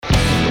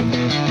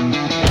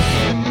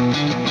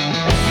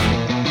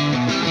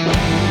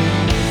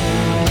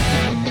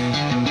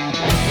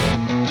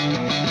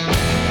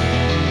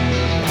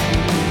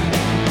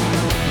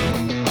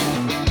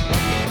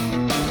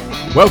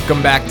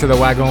Welcome back to the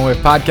Waggling With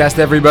podcast,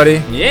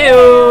 everybody. Yeah.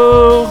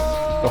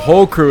 The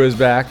whole crew is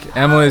back.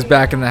 Emily's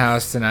back in the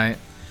house tonight.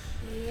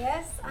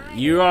 Yes, I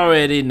You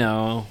already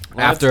know.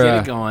 After Let's get a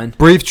it going.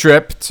 brief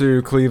trip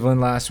to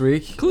Cleveland last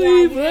week.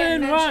 Cleveland you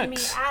didn't mention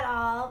rocks. me at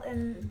all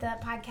in the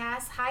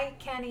podcast. Hi,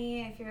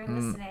 Kenny, if you're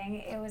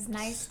listening. It was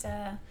nice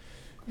to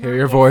Hear not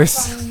your get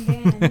voice. phoned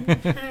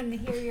in and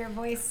hear your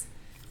voice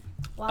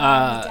while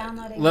I was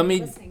downloading and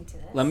listening to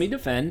this. Let me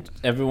defend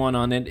everyone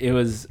on it. It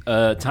was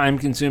a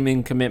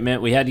time-consuming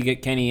commitment. We had to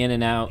get Kenny in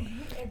and out.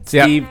 It's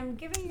Yeah. Steve- fine. I'm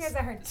giving you guys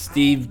a hard time.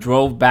 Steve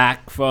drove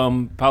back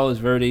from Palos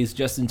Verdes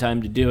just in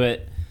time to do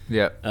it.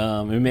 Yep.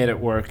 We made it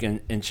work, and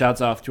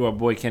shouts off to our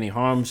boy Kenny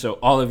Harm. So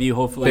all of you,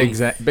 hopefully, Big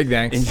thanks.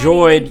 Kenny,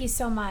 enjoyed thank you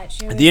so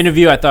much. It was- the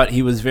interview. I thought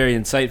he was very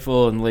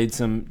insightful and laid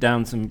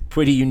down some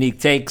pretty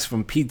unique takes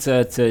from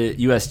pizza to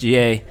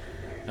USGA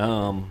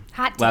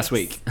hot last takes.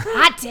 week.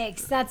 Hot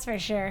takes, that's for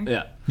sure.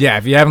 Yeah. Yeah,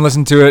 if you haven't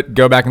listened to it,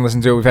 go back and listen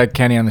to it. We've had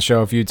Kenny on the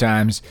show a few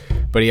times,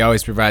 but he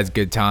always provides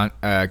good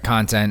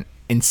content,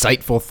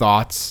 insightful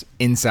thoughts,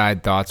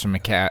 inside thoughts from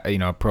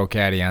a pro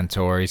caddy on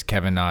tour. He's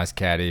Kevin Na's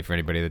caddy for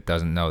anybody that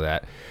doesn't know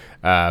that.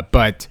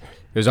 But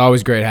it was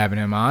always great having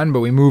him on. But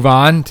we move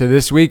on to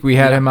this week. We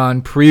had him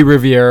on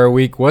pre-Riviera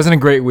week. Wasn't a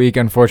great week,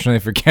 unfortunately,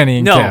 for Kenny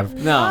and Kev.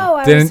 No. I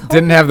was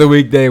Didn't have the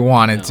week they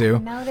wanted to.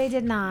 No, they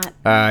did not.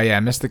 Yeah,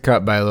 missed the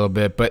cut by a little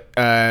bit, but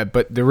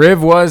the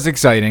Riv was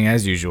exciting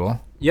as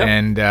usual. Yep.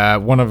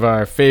 And one of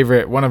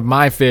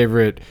my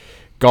favorite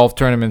golf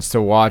tournaments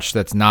to watch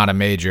that's not a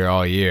major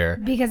all year.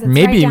 Because it's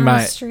Maybe right down the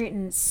street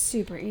and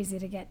super easy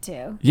to get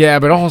to. Yeah,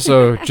 but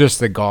also just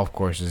the golf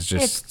course is It's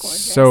just gorgeous.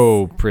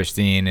 so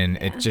pristine, and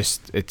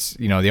it's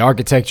the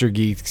architecture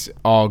geeks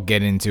all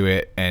get into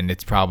it, and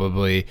it's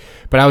probably,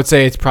 but I would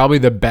say it's probably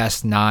the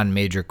best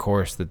non-major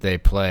course that they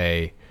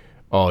play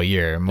all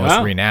year, most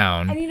Wow.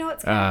 renowned. And you know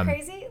what's kind of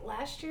crazy?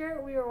 Last year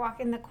we were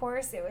walking the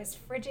course. It was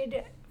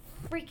frigid,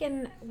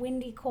 freaking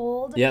windy,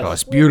 cold. Yes. Oh,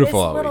 it's beautiful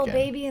With all this little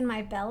weekend. baby in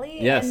my belly.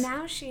 Yes. And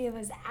now she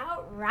was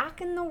out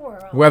rocking the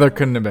world. Weather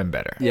couldn't have been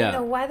better. And Yeah.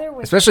 the weather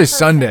was Especially perfect.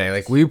 Sunday.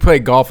 Like, we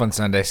played golf on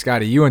Sunday.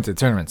 Scotty, you went to the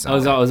tournament I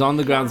Sunday. was on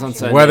the grounds on Gosh,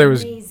 Sunday. Weather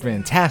was Amazing.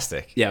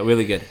 fantastic. Yeah,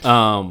 really good.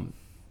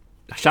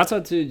 Shouts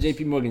out to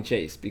JP Morgan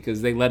Chase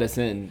because they let us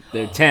in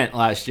their tent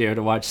last year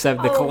to watch the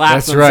Oh.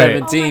 collapse That's on right.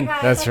 17. Oh my God,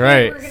 That's I thought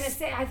right. You were gonna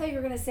say, I thought you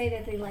were going to say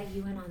that they let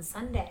you in on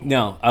Sunday.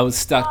 No, I was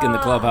stuck in the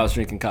clubhouse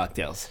drinking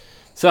cocktails.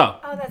 So,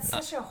 Oh, that's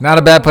such a Not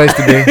a bad place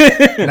to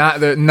be.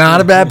 Not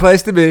a bad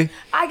place to be.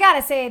 I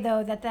gotta say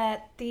though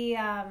that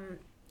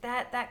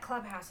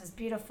clubhouse is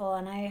beautiful,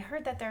 and I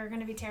heard that they're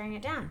going to be tearing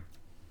it down.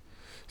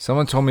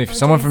 Someone from doing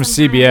some kind of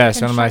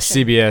CBS, one of my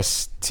construction.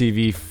 CBS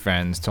TV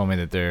friends told me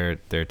that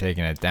they're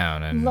taking it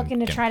down and Looking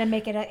to try to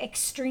make it a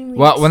extremely.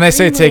 Well, when they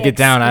say extremely take it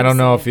down, I don't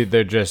know if exclusive.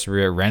 they're just I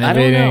don't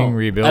renovating, know.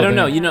 rebuilding. I don't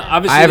know. You know,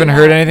 obviously I haven't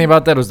heard anything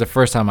about that. It was the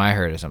first time I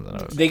heard of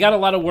something. they got a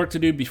lot of work to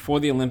do before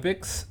the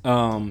Olympics.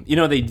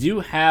 They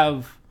do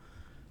have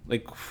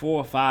like 4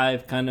 or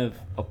 5 kind of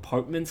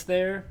apartments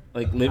there,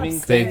 like living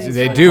Upstairs. things.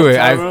 They like do it.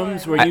 hotel I-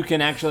 rooms where you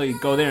can actually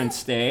go there and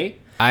stay.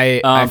 So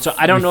I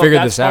don't we know if figured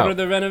that's this part out. of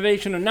the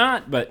renovation or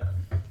not, but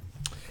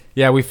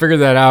Yeah, we figured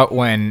that out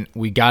when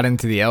we got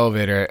into the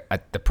elevator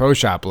at the pro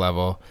shop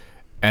level,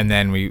 and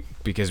then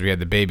because we had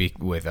the baby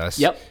with us.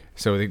 Yep.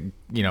 So they,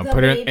 The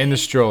put her in baby? the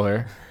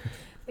stroller.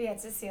 We had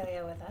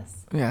Cecilia with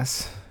us.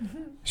 Yes.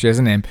 She has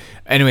a name.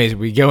 Anyways,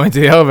 we go into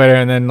the elevator,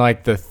 and then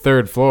like the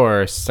third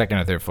floor, second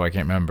or third floor, I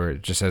can't remember.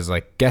 It just has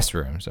like guest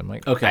rooms. I'm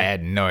like, Okay. I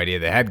had no idea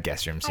they had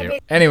guest rooms here.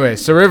 bet- Anyway,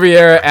 so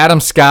Riviera,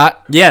 Adam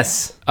Scott.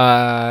 yes,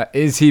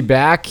 Is he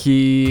back?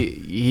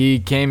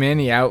 He came in.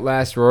 He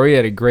outlasted Rory.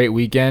 Had a great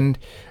weekend.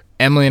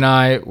 Emily and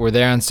I were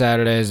there on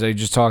Saturday, as I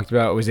just talked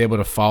about. Was able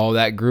to follow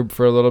that group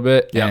for a little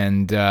bit, Yep.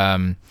 and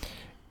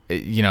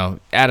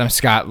Adam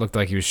Scott looked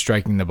like he was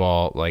striking the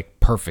ball like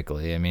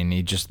perfectly. I mean,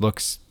 he just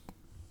looks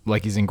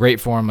like he's in great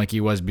form, like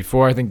he was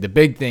before. I think the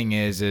big thing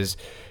is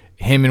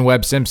him and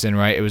Webb Simpson,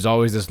 right? It was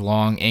always this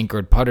long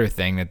anchored putter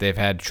thing that they've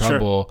had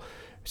trouble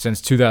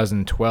since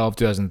 2012,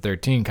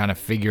 2013, kind of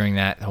figuring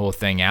that whole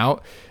thing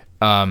out.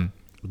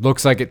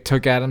 Looks like it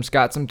took Adam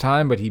Scott some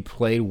time, but he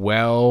played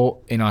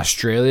well in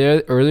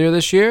Australia earlier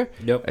this year.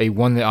 Yep. He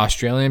won the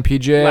Australian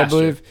PGA, I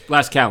believe,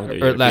 last calendar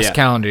year. or last yeah.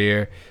 calendar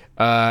year.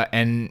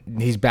 And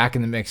he's back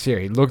in the mix here.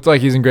 He looked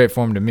like he's in great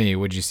form to me.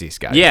 What'd you see,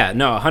 Scott? Yeah,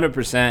 no,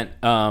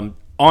 100%.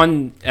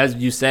 On, as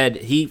you said,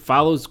 he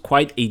follows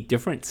quite a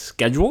different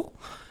schedule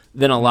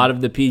than a lot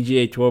of the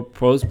PGA Tour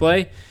pros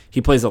play.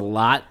 He plays a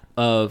lot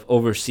of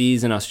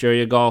overseas and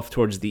Australia golf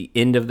towards the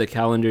end of the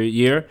calendar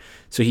year.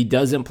 So he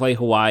doesn't play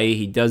Hawaii.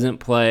 He doesn't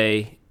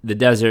play the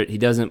desert. He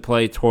doesn't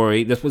play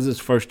Torrey. This was his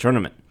first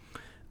tournament.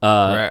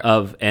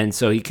 And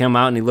so he came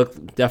out and he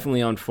looked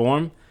definitely on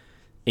form.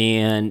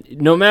 And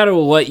no matter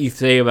what you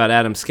say about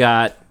Adam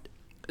Scott,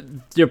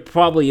 there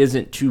probably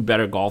isn't 2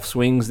 better golf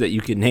swings that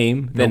you could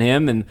name than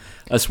him, and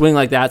a swing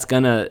like that's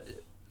gonna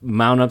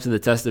mount up to the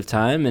test of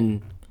time.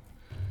 And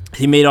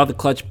he made all the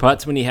clutch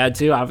putts when he had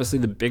to. Obviously,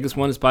 the biggest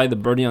one is probably the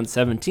birdie on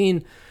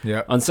 17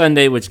 Yep. on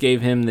Sunday, which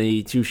gave him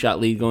the 2-shot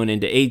lead going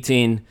into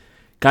 18.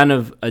 kind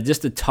of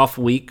just a tough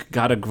week.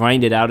 Got to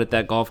grind it out at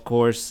that golf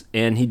course,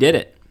 and he did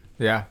it.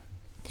 Yeah.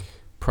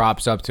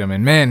 Props up to him.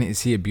 And, man,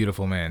 is he a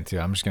beautiful man, too.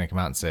 I'm just going to come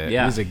out and say it.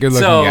 Yeah. He's a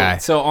good-looking guy.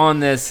 So on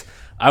this,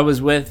 I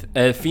was with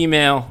a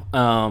female,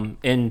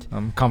 and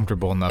I'm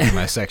comfortable enough in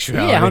my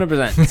sexuality. yeah,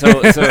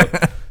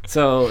 100%.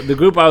 So the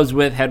group I was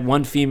with had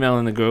one female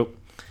in the group,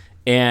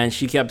 and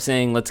she kept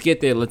saying, let's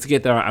get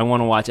there. I want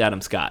to watch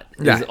Adam Scott.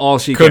 Yeah, Is all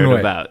she couldn't cared wait.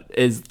 about.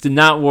 Is to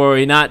not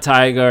worry, not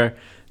Tiger,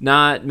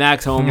 not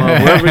Max Homa,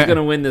 whoever's going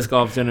to win this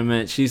golf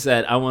tournament. She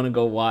said, I want to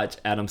go watch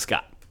Adam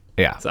Scott.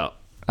 Yeah. So,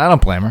 I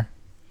don't blame her.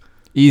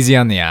 Easy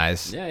on the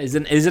eyes. yeah, he's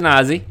an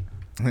Aussie.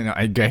 You know,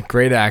 a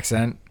great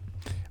accent.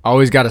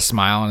 Always got a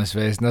smile on his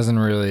face. Doesn't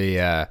really,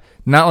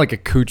 not like a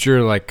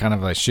Kuchar, like kind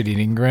of a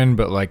shit-eating grin,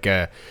 but like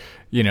a,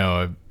 you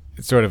know,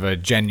 sort of a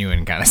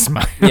genuine kind of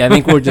smile. Yeah, I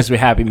think we're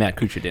happy Matt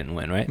Kuchar didn't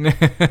win, right?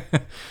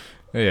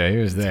 Yeah, he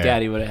was there.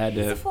 Gaddy would have had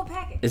He's a to. full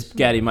package.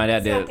 Gaddy might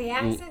have He's got to. the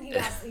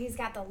accent. He's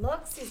got the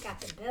looks. He's got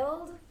the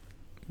build.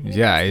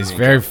 Yeah, he's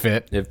very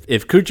fit.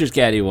 If Kuchar's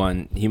caddy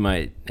won, Caddy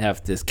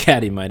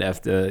might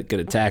have to get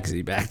a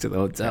taxi back to the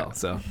hotel.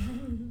 So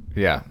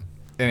Yeah.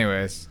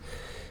 Anyways.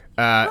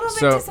 A little bit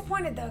So,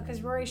 disappointed though,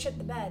 because Rory shit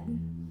the bed.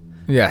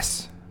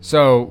 yes.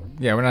 So,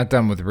 yeah, we're not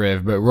done with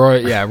Riv, but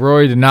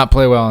Rory did not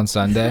play well on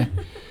Sunday.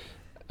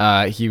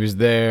 He was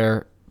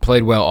there,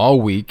 played well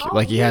all week,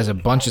 like he has a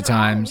bunch of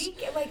times.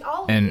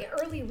 And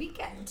early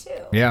weekend too.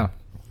 Yeah.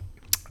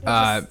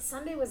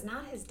 Sunday was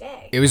not his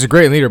day. It was a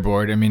great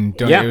leaderboard. I mean,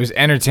 Yeah. it was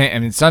entertaining. I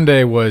mean,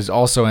 Sunday was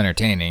also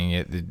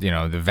entertaining.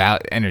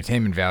 The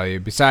entertainment value,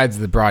 besides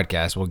the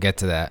broadcast, we'll get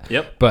to that.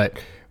 Yep. But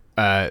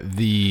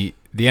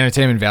the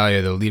entertainment value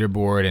of the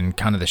leaderboard and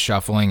kind of the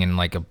shuffling and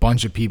like a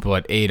bunch of people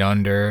at 8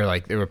 under,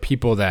 like there were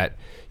people that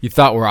you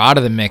thought were out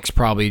of the mix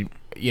probably,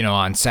 you know,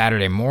 on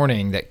Saturday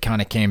morning that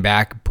kind of came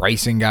back.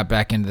 Bryson got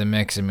back into the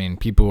mix. I mean,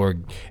 people were,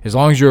 as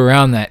long as you were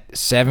around that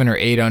 7 or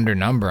 8 under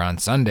number on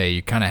Sunday,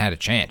 you kind of had a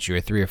chance. You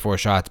were 3 or 4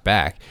 shots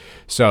back.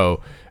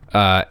 So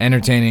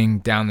entertaining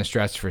down the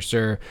stretch for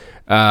sure.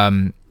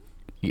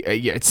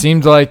 It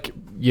seemed like,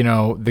 you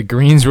know, the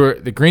greens were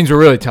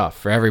really tough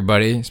for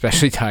everybody,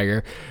 especially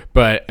Tiger.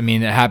 But I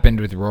mean, it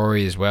happened with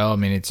Rory as well. I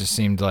mean, it just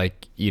seemed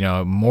like, you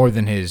know, more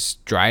than his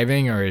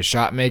driving or his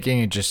shot making,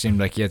 it just seemed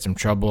like he had some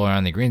trouble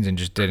around the greens and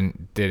just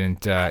didn't. He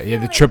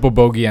had the triple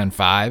bogey on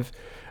 5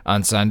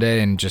 on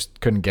Sunday and just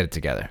couldn't get it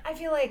together. I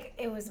feel like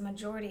it was the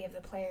majority of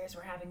the players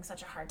were having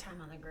such a hard time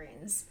on the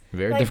greens.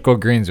 Very difficult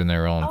greens when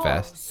they're rolling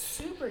fast.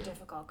 Super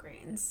difficult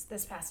greens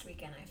this past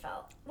weekend.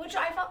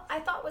 I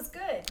thought was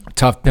good.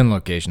 Tough pin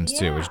locations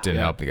too, which Yeah. didn't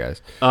help the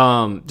guys.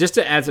 just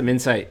to add some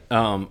insight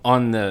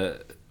on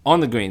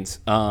the greens,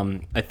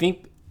 I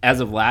think as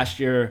of last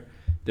year,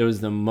 there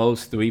was the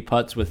most 3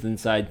 putts with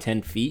inside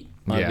 10 feet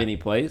of any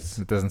place.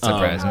 It doesn't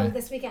surprise me.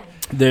 This weekend.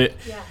 Yeah.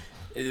 Yeah.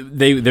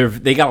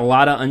 They got a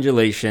lot of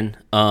undulation.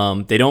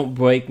 They don't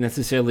break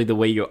necessarily the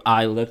way your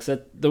eye looks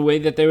at the way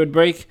that they would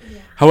break. Yeah.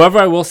 However,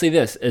 I will say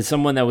this: as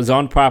someone that was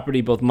on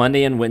property both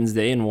Monday and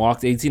Wednesday and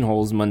walked 18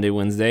 holes Monday,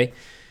 Wednesday,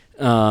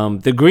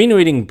 the green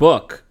reading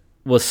book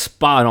was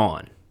spot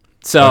on.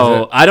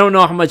 So I don't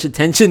know how much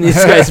attention these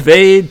guys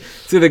paid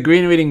to the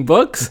green reading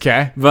books.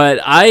 Okay. But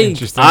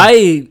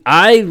Interesting.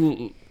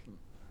 I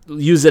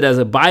use it as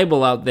a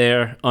Bible out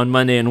there on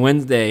Monday and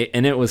Wednesday,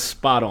 and it was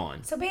spot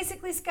on. So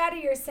basically,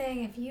 Scotty, you're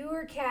saying if you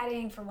were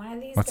caddying for one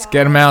of these Let's guys,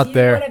 get 'em out you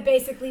there. would have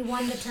basically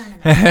won the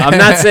tournament. I'm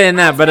not saying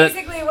that, but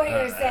basically what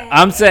you're saying.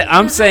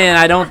 I'm saying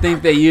I don't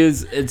think they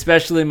use,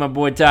 especially my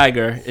boy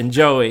Tiger and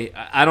Joey.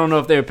 I don't know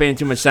if they were paying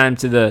too much time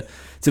to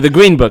the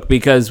green book,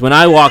 because when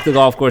I walk the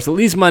golf course, at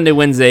least Monday,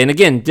 Wednesday, and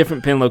again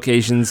different pin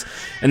locations,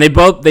 and they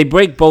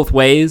break both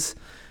ways,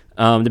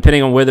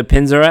 depending on where the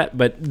pins are at.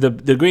 But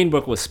the green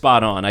book was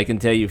spot on. I can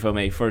tell you from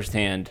a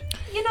firsthand.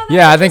 You know, that's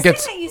Yeah, I think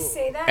interesting that you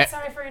say that.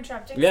 Sorry for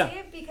interrupting, Yeah.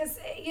 Steve, because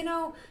you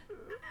know,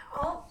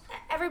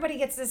 everybody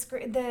gets this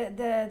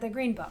the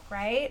green book,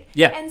 right?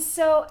 Yeah. And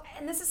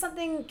this is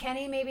something,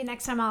 Kenny, maybe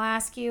next time I'll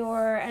ask you,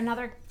 or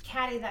another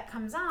caddy that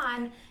comes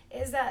on,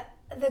 is that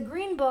the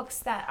green books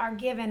that are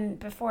given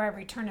before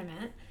every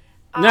tournament,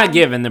 Not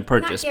given, they're not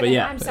purchased, given, but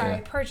yeah. I'm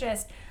sorry,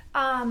 purchased.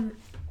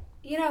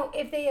 You know,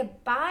 if they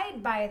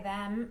abide by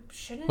them,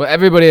 shouldn't Well,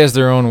 everybody has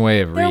their own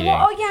way of reading.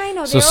 Oh yeah, I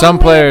know. So their some own way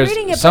of players,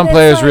 reading it, some but it's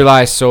players like-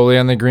 rely solely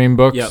on the green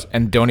books Yep.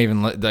 and don't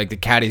even like the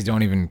caddies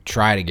don't even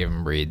try to give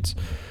them reads.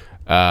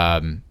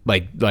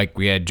 Like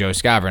we had Joe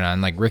Scavern on.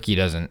 Like Ricky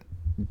doesn't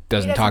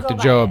talk to go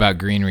by Joe it. about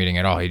green reading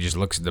at all. He just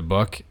looks at the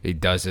book. He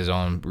does his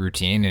own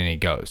routine and he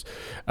goes.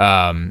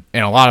 And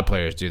a lot of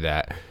players do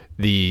that.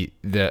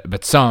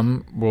 But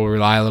some will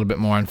rely a little bit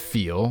more on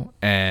feel,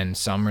 and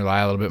some rely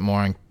a little bit more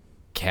on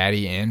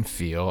caddy and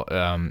feel.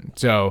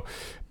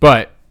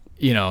 But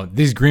you know,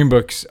 these green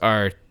books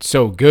are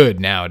so good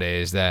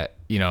nowadays that,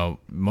 you know,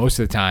 most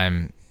of the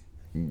time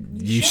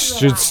you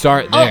should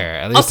start there.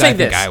 At least I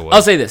think I would.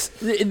 I'll say this.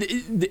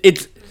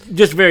 It's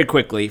just very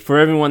quickly for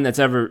everyone that's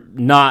ever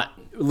not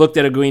looked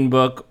at a green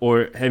book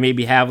or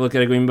maybe have looked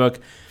at a green book.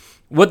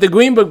 What the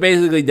green book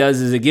basically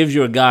does is it gives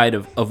you a guide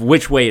of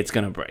which way it's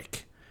going to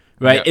break,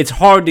 right? Yep. It's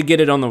hard to get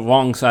it on the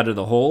wrong side of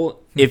the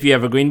hole if you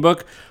have a green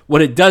book.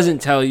 What it doesn't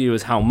tell you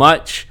is how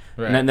much,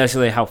 Right. not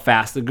necessarily how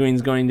fast the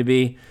green's going to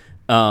be.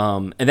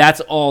 And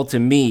that's all, to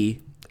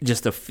me,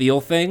 just a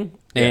feel thing.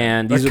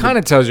 And these It are kind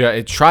of tells you.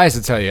 It tries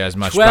to tell you as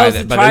much by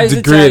tries, the tries to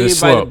degree tell of the you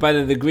slope. by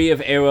the degree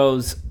of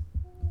arrows.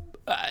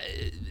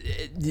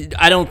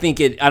 I don't think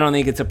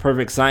it's a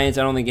perfect science.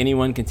 I don't think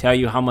anyone can tell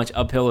you how much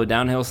uphill or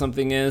downhill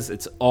something is.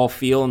 It's all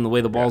feel and the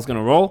way the ball's going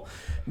to roll.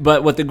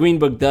 But what the green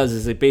book does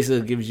is it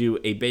basically gives you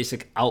a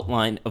basic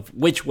outline of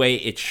which way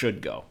it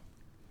should go.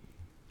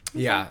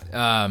 Yeah.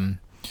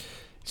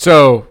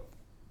 So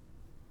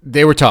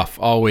they were tough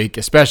all week,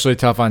 especially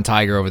tough on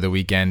Tiger over the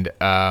weekend.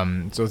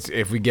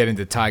 If we get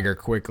into Tiger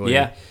quickly,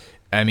 Yeah.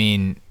 I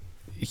mean,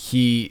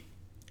 he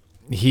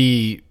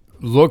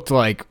looked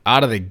like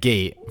out of the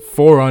gate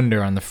 4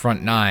 under on the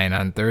front 9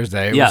 on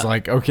Thursday. It was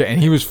like, okay, and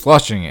he was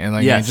flushing it, and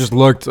like Yes. it just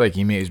looked like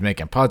he was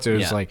making putts. It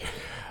was Yeah. like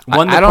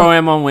Won the I don't-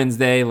 Pro-Am on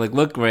Wednesday. Like,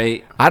 looked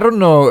great. I don't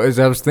know, as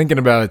I was thinking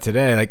about it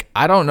today, like,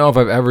 I don't know if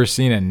I've ever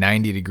seen a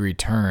 90-degree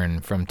turn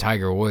from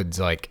Tiger Woods.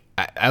 Like,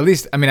 at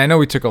least, I mean, I know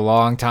we took a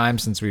long time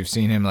since we've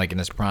seen him, like, in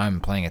his prime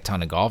playing a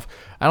ton of golf.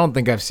 I don't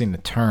think I've seen a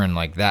turn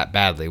like that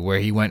badly, where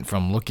he went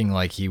from looking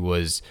like he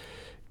was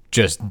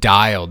just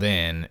dialed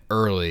in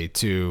early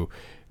to,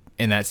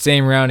 in that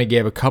same round, he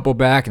gave a couple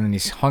back, and then he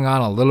hung on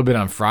a little bit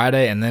on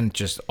Friday, and then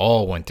just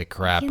all went to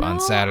crap on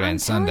Saturday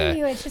and Sunday. I'm telling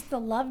you, it's just the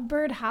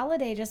lovebird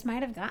holiday just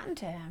might have gotten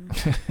to him.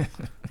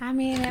 I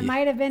mean, it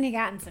might have been he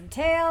got in some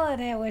tail,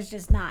 and it was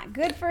just not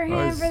good for him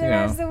it's, for the you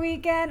rest know. of the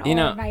weekend, You or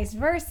know, vice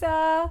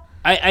versa.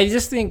 I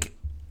just think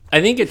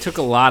it took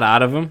a lot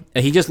out of him.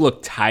 He just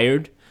looked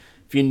tired.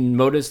 If you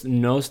noticed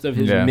most of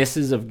his Yeah.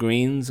 misses of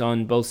greens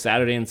on both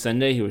Saturday and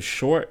Sunday, he was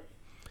short.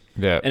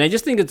 Yeah. And I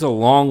just think it's a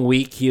long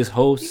week. He is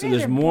host, You so guys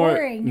there's are more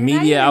boring. You're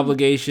not media even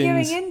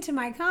obligations. Giving in to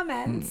my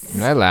comments.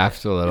 I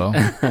laughed a little.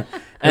 And It so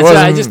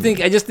I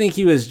wasn't- just think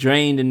he was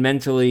drained and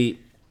mentally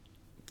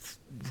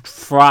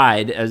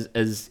fried,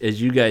 as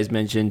you guys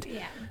mentioned.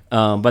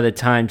 Yeah. By the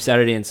time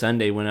Saturday and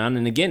Sunday went on,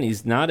 and again,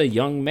 he's not a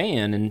young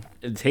man, and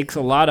it takes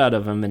a lot out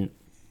of him. And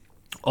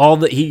all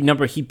that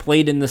he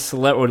played in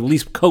the or at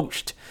least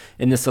coached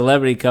in the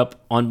Celebrity Cup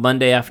on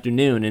Monday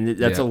afternoon, and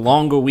that's a Yeah.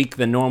 longer week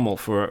than normal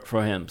for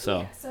him.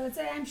 So. So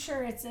I'm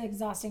sure it's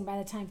exhausting by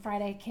the time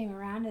Friday came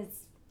around.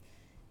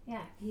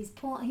 He's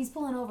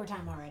pulling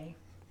overtime already.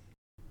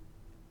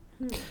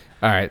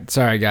 All right,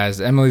 sorry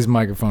guys. Emily's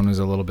microphone was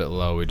a little bit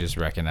low. We just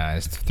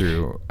recognized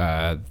through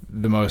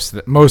the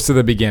most of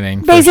the beginning.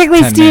 First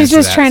Basically, 10 Steve's minutes of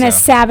just that, trying to so-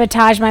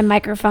 sabotage my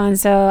microphone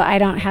so I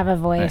don't have a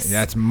voice.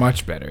 That's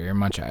much better. You're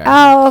much higher.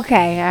 Oh,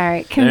 okay. All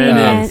right. There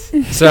it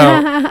Convenient. is. So,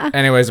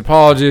 anyways,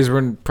 apologies.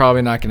 We're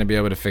probably not going to be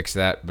able to fix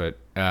that, but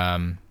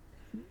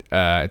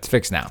it's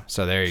fixed now.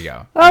 So there you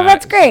go. Well,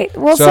 that's great.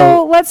 Well, so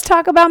so- let's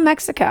talk about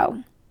Mexico.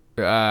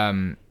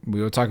 We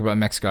will talk about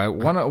Mexico.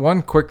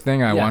 One quick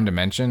thing I Yeah. wanted to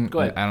mention. Go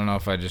ahead. I don't know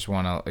if I just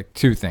want to, like,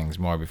 2 things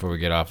more before we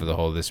get off of the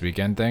whole this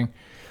weekend thing.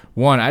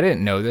 One, I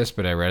didn't know this,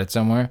 but I read it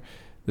somewhere.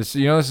 This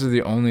is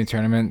the only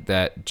tournament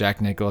that Jack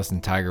Nicklaus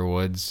and Tiger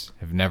Woods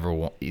have never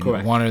won.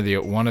 Correct. One or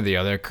the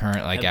other current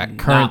Have not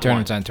current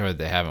tournaments won. on tour that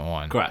they haven't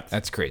won. Correct.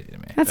 That's crazy to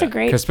me. That's a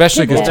great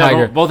especially because tidbit.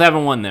 Tiger, Both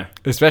haven't won there.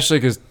 especially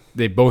because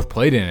they both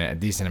played in it a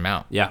decent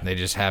amount. Yeah. They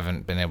just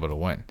haven't been able to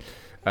win.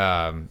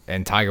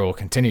 And Tiger will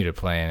continue to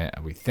play in it,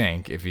 we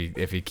think, if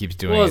he keeps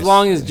doing. Well, as his-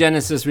 long as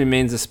Genesis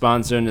remains a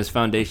sponsor and his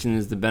foundation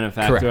is the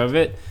benefactor Correct. of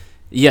it,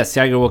 yes,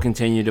 Tiger will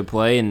continue to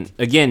play. And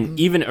again,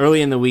 even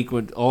early in the week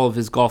with all of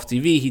his Golf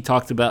TV, he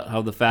talked about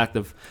how the fact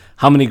of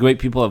how many great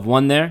people have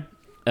won there,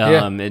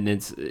 Yeah.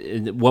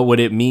 and what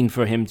would it mean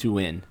for him to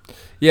win.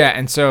 Yeah,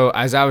 and so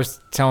as I was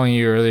telling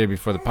you earlier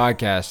before the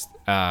podcast,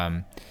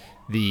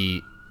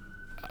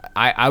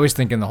 I was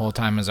thinking the whole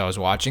time as I was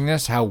watching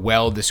this how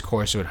well this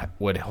course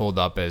would hold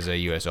up as a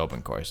U.S.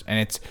 Open course, and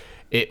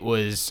it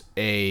was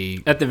a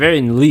At the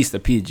very least, a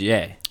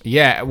PGA.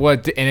 yeah,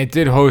 and it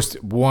did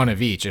host one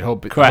of each. It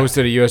Correct.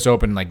 hosted a U.S.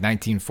 Open in like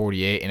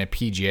 1948 and a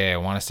PGA. I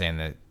want to say in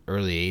the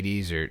early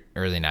 80s or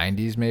early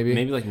 90s, maybe.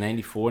 Maybe like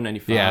 94,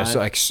 95. Yeah, so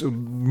like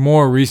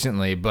more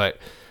recently, but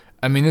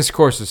I mean, this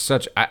course is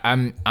such.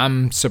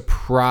 I'm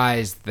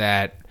surprised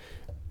that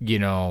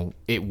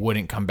it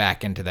wouldn't come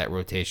back into that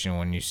rotation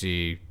when you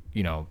see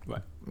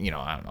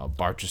I don't know,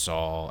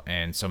 Barchesol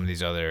and some of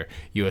these other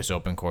U.S.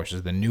 Open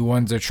courses, the new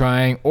ones they're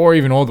trying, or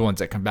even old ones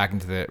that come back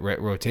into the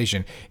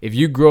rotation. If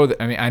you grow,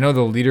 I know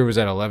the leader was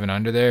at 11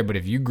 under there, but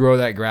if you grow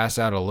that grass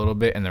out a little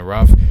bit in the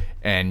rough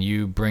and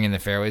you bring in the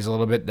fairways a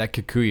little bit, that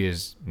Kikuyu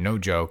is no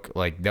joke.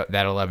 Like that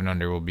 11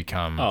 under will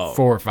become 4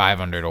 or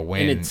 5 under to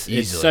win and it's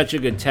easily. such a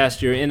good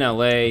test. You're in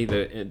LA.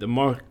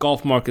 The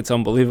golf market's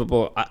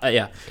unbelievable.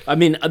 Yeah, I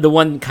mean, the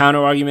one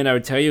counter argument I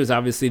would tell you is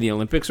obviously the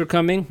Olympics are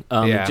coming.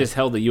 Yeah. It just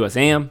held the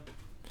USAM.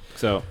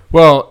 So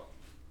Well,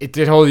 it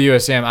did hold the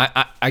USAM.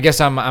 I guess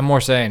I'm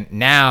more saying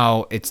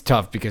now it's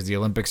tough because the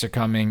Olympics are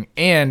coming,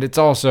 and it's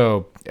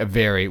also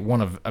one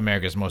of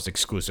America's most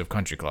exclusive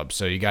country clubs.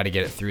 So you got to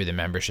get it through the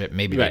membership.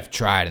 Maybe Right. they've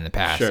tried in the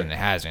past Sure. and it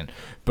hasn't.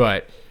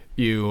 But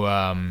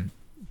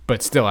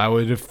But still, I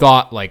would have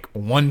thought like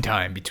one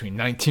time between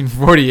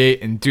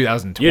 1948 and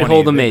 2020, You'd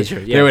hold a they- major,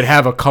 They yes. would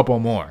have a couple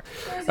more.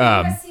 There's a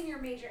US senior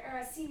major or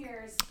a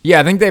seniors.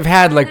 Yeah, I think they've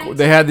had like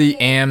they had the 1998.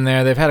 AM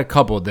there. They've had a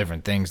couple of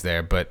different things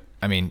there, but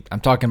I mean, I'm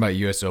talking about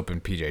U.S. Open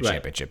PGA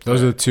Championship.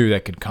 Those are the two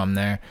that could come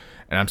there,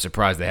 and I'm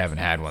surprised they haven't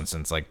had one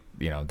since like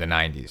the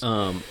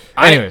 90s.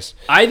 Anyways,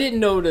 I didn't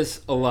notice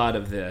a lot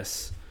of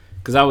this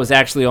because I was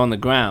actually on the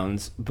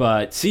grounds,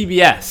 but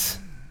CBS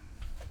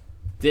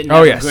didn't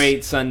have yes. a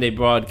great Sunday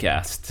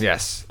broadcast.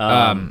 yes.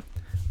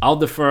 I'll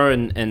defer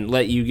and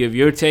let you give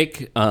your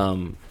take.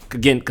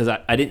 Again, because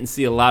I didn't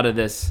see a lot of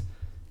this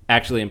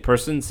actually in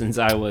person since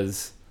I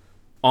was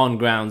on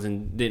grounds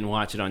and didn't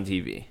watch it on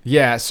TV.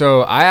 Yeah,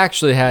 so I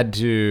actually watched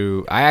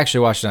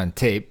it on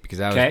tape because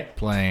I was Okay.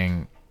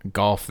 playing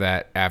golf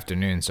that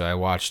afternoon, so I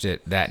watched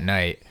it that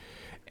night,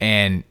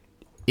 and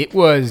they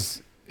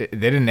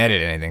didn't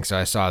edit anything, so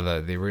I saw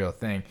the real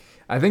thing.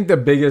 I think the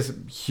biggest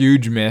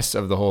huge miss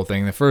of the whole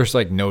thing, the first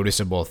like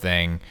noticeable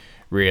thing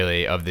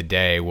really of the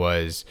day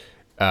was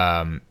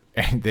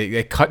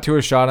they cut to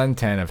a shot on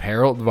 10 of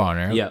Harold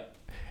Varner. Yep.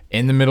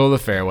 In the middle of the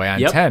fairway on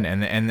Yep. 10,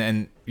 and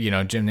then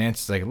Jim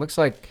Nance is like, it looks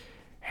like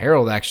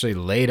Harold actually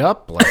laid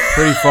up like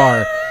pretty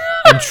far,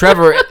 and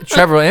Trevor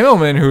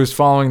Immelman, who's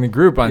following the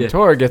group on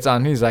tour, gets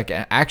on. He's like,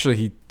 actually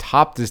he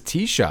topped his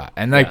tee shot,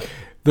 and like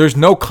there's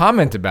no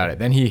comment about it.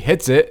 Then he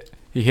hits it.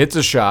 He hits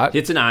a shot.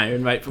 Hits an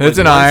iron, right? Hits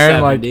an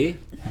iron, like 170.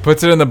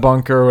 puts it in the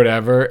bunker or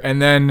whatever,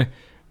 and then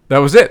that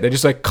was it. They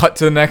just like cut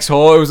to the next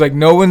hole. It was like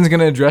no one's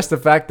gonna address the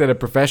fact that a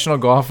professional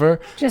golfer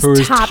Just who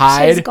is tops his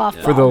tied golf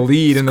for the ball.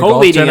 lead in the golf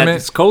co-leading tournament.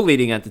 it's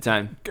co-leading at the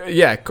time.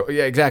 Yeah,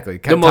 exactly.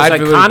 The most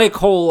iconic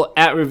hole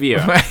at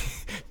Riviera.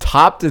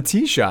 Topped a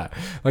tee shot.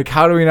 Like,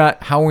 how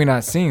are we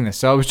not seeing this?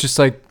 So I was just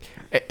like,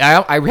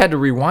 I had to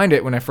rewind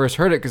it when I first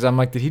heard it because I'm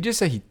like, did he just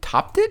say he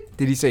topped it?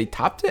 Did he say he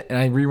topped it? And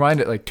I rewind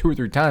it like 2 or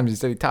 3 times. He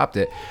said he topped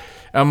it.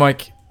 And I'm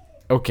like,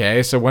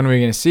 okay, so when are we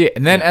going to see it?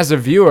 And then as a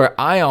viewer,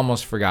 I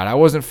almost forgot. I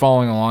wasn't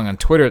following along on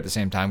Twitter at the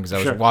same time because I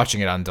was Sure.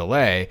 watching it on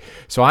delay.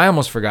 So I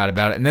almost forgot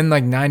about it. And then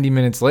like 90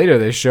 minutes later,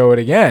 they show it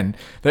again.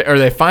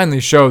 They finally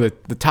show the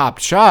top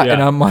shot. Yeah.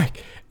 And I'm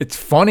like, it's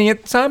funny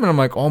at the time. And I'm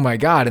like, oh my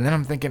God. And then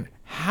I'm thinking,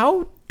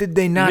 how did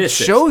they not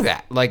Miss it. show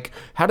that? Like,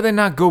 how did they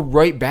not go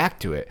right back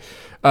to it?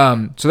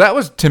 So that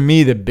was, to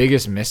me, the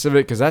biggest miss of it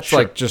because that's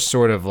like just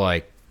sort of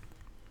like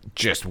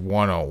just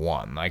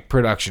 101, like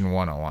production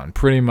 101,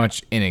 pretty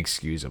much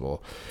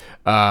inexcusable.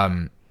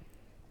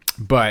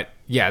 But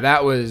yeah,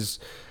 that was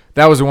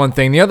one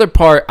thing. The other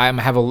part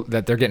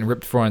that they're getting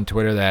ripped for on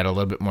Twitter that I had a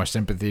little bit more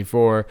sympathy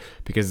for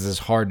because this is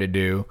hard to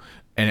do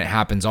and it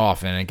happens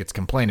often and it gets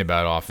complained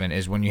about often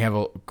is when you have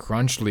a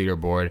crunch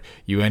leaderboard,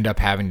 you end up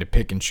having to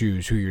pick and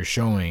choose who you're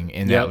showing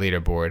in that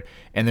leaderboard.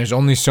 And there's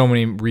only so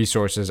many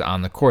resources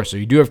on the course. So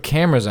you do have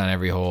cameras on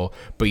every hole,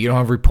 but you don't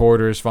have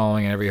reporters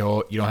following every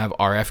hole. You don't have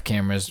RF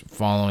cameras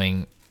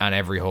following on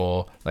every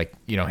hole, like,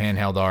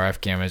 handheld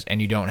RF cameras,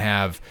 and you don't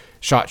have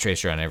shot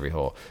tracer on every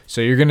hole.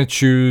 So you're going to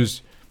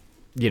choose,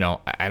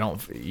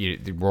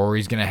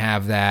 Rory's going to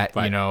have that,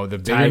 Right. The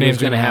bigger Tiger's name's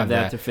going to have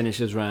that that to finish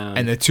his round.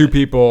 and the two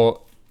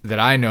people that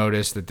I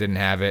noticed that didn't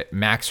have it,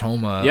 Max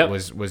Homa Yep.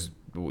 was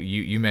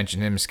you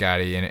mentioned him,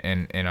 Scotty,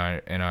 in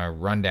our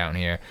rundown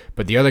here,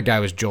 but the other guy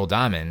was Joel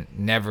Dahman.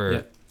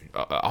 Never,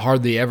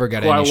 hardly ever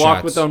got who any I shots.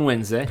 walked with on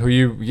Wednesday. Who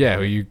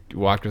you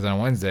walked with on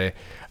Wednesday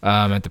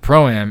at the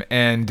Pro-Am,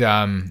 and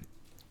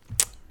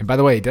by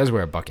the way, he does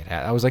wear a bucket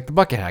hat. I was like the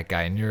bucket hat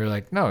guy, and you were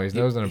like, no,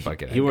 he wasn't a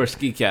bucket hat. He wore a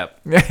ski cap.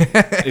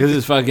 It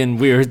was fucking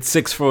weird.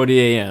 6:40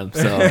 a.m.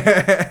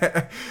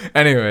 So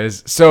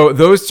Anyways, so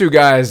those two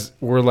guys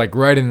were like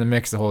right in the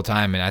mix the whole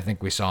time, and I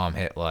think we saw him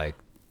hit like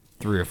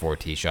 3 or 4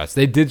 tee shots.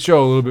 They did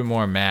show a little bit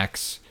more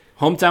Max,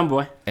 hometown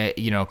boy.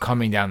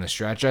 coming down the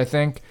stretch, I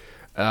think.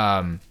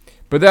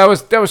 But that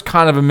was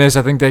kind of a miss.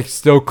 I think they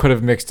still could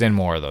have mixed in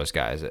more of those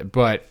guys,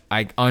 but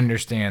I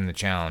understand the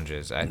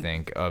challenges, I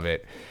think, of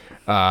it.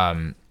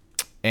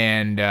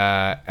 And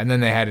then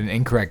they had an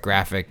incorrect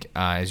graphic,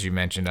 as you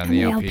mentioned, on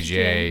the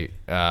LPGA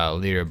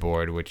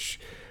leaderboard,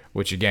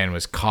 which again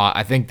was caught.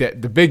 I think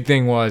that the big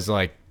thing was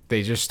like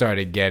they just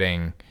started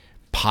getting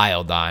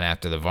piled on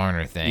after the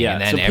Varner thing, Yeah,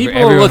 and then so people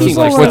everyone are was looking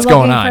like, for- "What's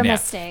going on?" For Yeah.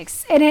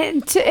 mistakes, and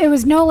it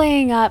was no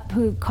laying up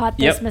who caught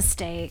this Yep.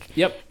 mistake.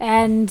 Yep.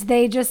 And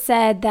they just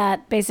said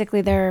that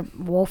basically they're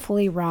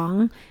woefully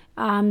wrong.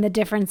 The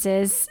difference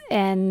is,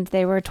 and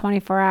they were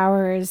 24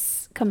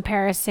 hours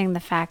comparing the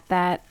fact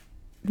that.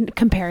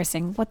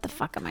 What the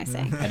fuck am I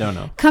saying? I don't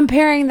know.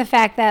 Comparing the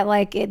fact that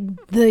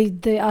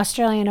the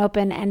Australian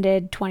Open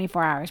ended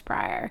 24 hours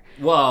prior.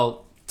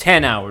 Well,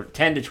 10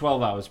 to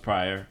 12 hours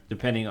prior,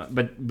 depending on.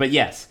 But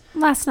yes.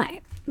 Last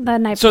night. The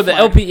night So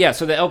before.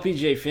 the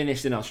LPGA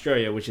finished in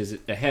Australia, which is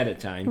ahead of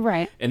time.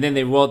 Right. And then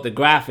they wrote the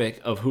graphic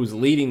of who's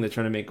leading the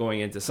tournament going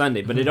into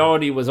Sunday, but it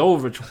already was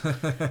over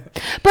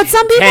But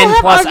some people 10 have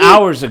plus argued,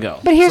 hours ago.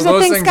 But here's So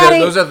the thing, things Scotty.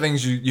 those are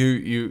things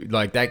you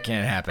like that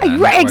can't happen. On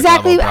Right, network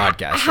exactly. level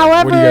broadcast.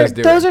 However, what are you guys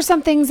doing? those are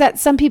some things that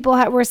some people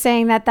were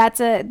saying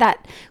that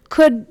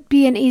could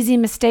be an easy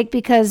mistake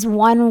because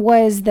one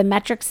was the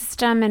metric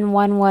system and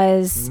one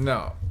was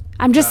no.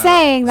 I'm just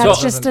saying that's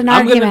So, just an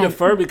I'm argument. going to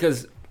defer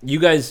because you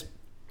guys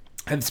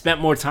have spent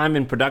more time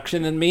in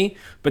production than me,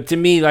 but to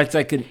me that's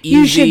like an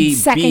You should easy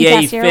second BA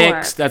guess your work.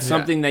 fix. That's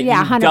something that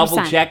Yeah, you 100%.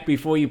 double check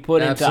before you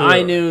put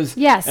Absolutely. into iNews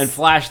Yes. and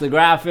flash the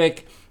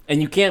graphic.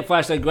 And you can't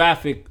flash that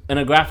graphic in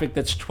a graphic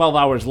that's 12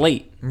 hours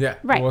late. Yeah,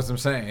 Right. What I'm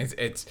saying,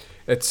 it's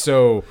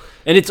so.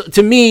 And it's,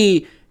 to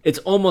me, it's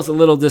almost a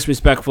little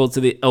disrespectful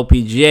to the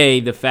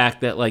LPGA, the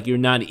fact that like you're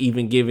not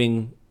even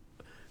giving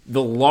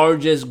the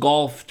largest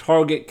golf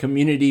target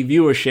community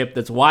viewership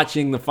that's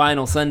watching the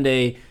final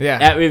Sunday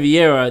at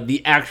Riviera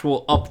the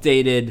actual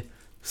updated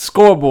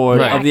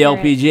scoreboard of the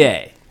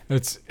LPGA.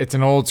 It's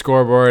an old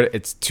scoreboard.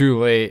 It's too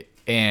late,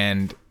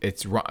 and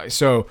it's wrong.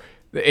 So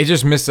it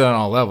just missed it on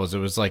all levels. It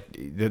was like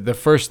the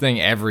first thing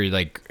every,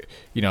 like,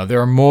 you know,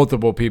 there are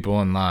multiple people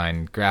in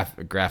line,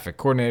 graphic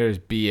coordinators,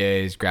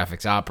 BAs,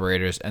 graphics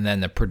operators, and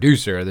then the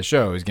producer of the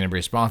show is going to be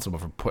responsible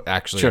for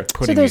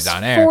putting these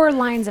on air. So there's 4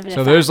 lines of defense.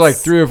 So there's like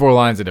 3 or 4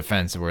 lines of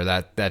defense where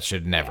that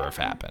should never have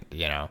happened,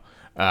 you know.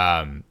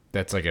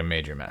 That's like a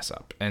major mess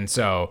up. And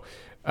so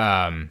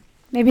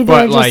maybe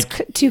they're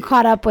just too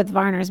caught up with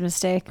Varner's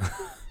mistake.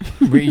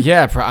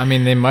 I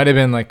mean, they might have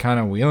been like kind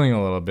of wheeling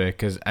a little bit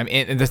because I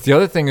mean, and that's the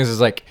other thing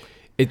is like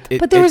it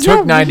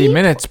took 90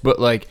 minutes, but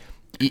like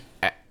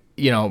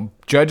you know,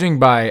 judging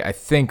by I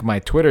think my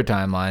Twitter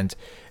timelines,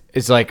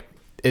 it's like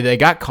they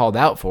got called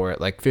out for it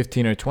like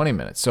 15 or 20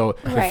 minutes. So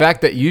the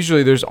fact that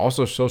usually there's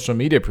also social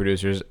media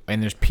producers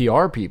and there's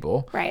PR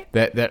people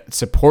that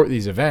support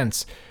these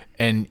events,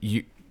 and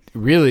you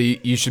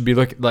should be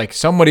looking like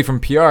somebody from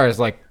PR is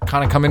like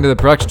kind of come into the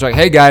production like,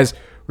 hey guys,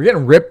 we're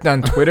getting ripped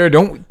on Twitter.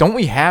 Don't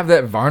we have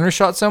that Varner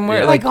shot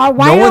somewhere? Yeah. Like why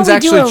no don't one's we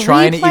actually do a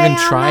trying to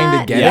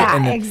replay get it.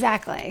 Yeah,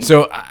 exactly.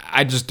 So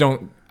I just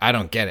don't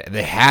get it.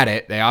 They had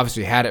it. They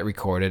obviously had it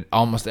recorded.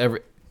 Almost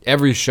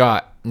every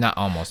shot, not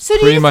almost. So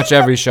pretty much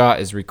every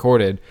shot is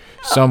recorded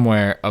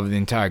somewhere of the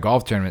entire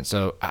golf tournament.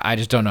 So I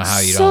just don't know how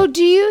you don't. So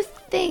do you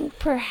think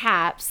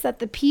perhaps that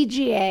the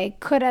PGA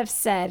could have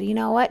said, you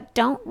know what,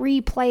 don't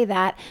replay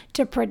that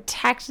to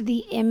protect the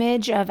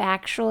image of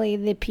actually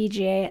the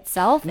PGA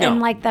itself and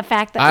like the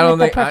fact that with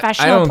the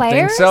professional players?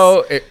 I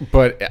don't think so,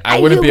 but I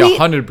wouldn't be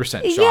 100%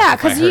 shocked. Yeah,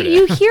 because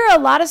you hear a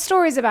lot of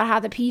stories about how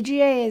the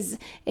PGA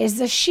is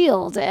the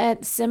shield,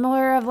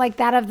 similar of like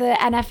that of the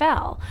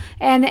NFL,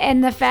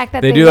 and the fact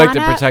that they do like to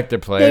protect their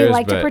players. They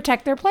like to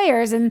protect their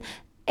players,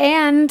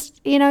 and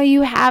you know,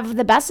 you have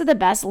the best of the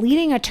best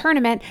leading a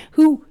tournament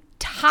who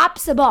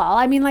tops a ball.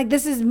 I mean, like,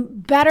 this is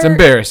better. It's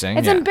embarrassing.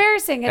 It's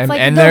embarrassing. It's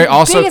like and the there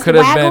also biggest could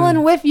have waggle been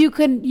and whiff you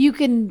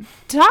can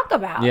talk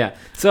about. Yeah.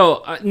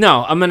 So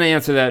no, I'm gonna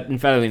answer that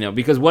emphatically no,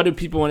 because what do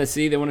people want to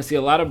see? They want to see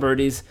a lot of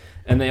birdies,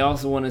 and they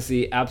also want to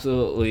see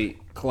absolutely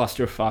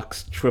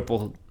clusterfucks,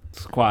 triple,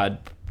 quad,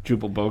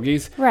 triple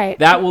bogeys. Right.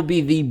 That will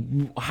be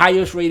the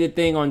highest rated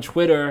thing on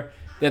Twitter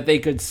that they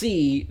could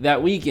see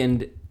that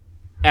weekend.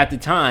 At the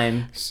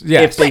time,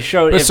 if they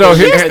showed. So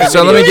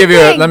let me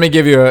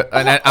give you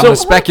I'm gonna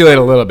speculate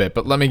a little bit,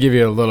 but let me give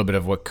you a little bit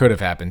of what could have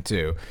happened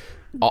too.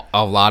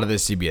 A lot of the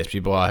CBS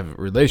people have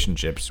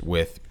relationships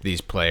with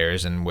these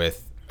players and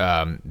with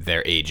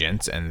their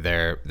agents and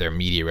their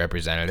media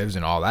representatives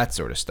and all that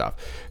sort of stuff.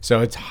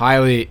 So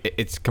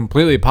it's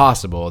completely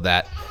possible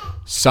that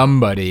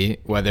somebody,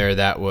 whether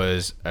that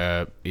was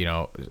a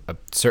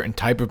certain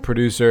type of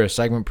producer, a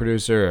segment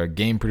producer, or a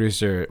game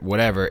producer,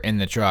 whatever, in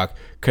the truck,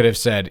 could have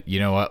said, you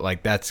know what,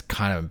 like, that's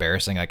kind of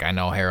embarrassing. Like, I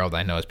know Harold,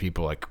 I know his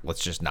people, like,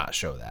 let's just not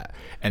show that.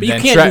 And but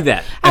then you can't do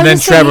that. And then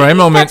Trevor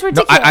Immelman,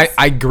 no,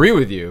 I agree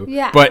with you.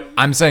 Yeah. But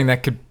I'm saying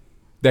that could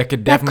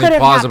definitely could have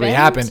plausibly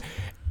happened. happen.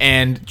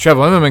 And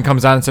Trevor Immelman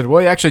comes on and said,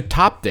 well, he actually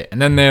topped it. And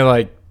then they're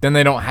like, then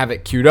they don't have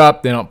it queued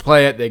up. They don't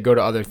play it. They go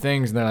to other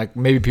things. And they're like,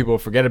 maybe people will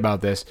forget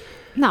about this.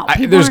 No, I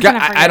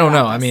don't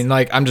know. I mean,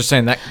 like, I'm just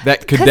saying that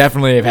could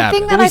definitely have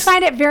happened. The thing that I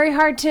find it very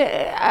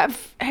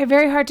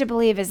hard to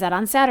believe is that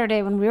on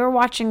Saturday when we were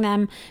watching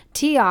them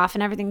tee off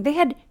and everything, they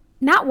had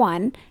not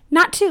one,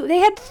 not two. They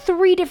had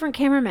 3 different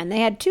cameramen.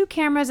 They had 2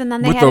 cameras, and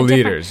then they with had the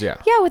leaders. Yeah,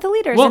 with the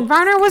leaders. Well, and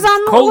Varner was a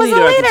co-leader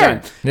leader.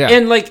 at the time. Yeah.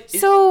 And like,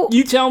 So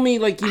you tell me,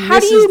 like, how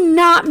do you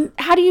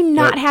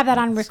not have that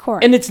on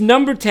record? And it's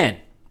number 10,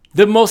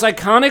 the most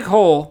iconic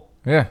hole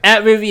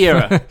at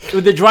Riviera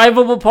with the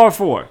drivable par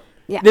 4.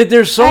 Yeah.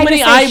 There's so I many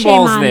just say shame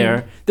eyeballs on-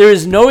 there. There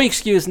is no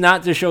excuse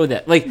not to show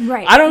that. Like,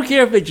 Right. I don't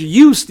care if it's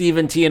you,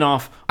 Steven, teeing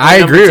off. On I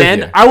number agree with 10.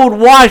 you. I would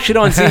watch it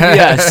on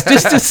CBS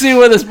just to see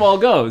where this ball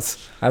goes.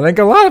 I think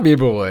a lot of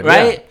people would.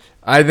 Right? Yeah.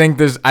 I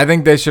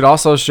think they should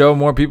also show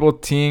more people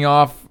teeing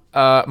off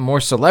more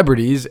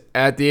celebrities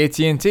at the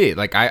AT&T.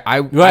 Like,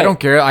 I don't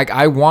care. Like,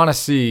 I want to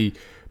see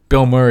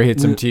Bill Murray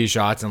hit some tee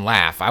shots and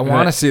laugh. I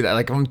want to see that.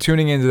 Like, if I'm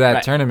tuning into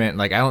that tournament,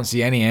 like, I don't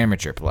see any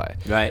amateur play.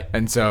 Right.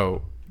 And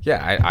so,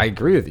 yeah, I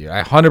agree with you.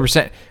 I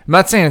 100%. I'm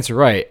not saying it's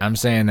right. I'm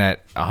saying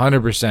that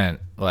 100%,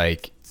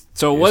 like,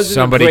 So it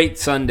wasn't a great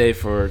Sunday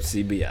for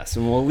CBS.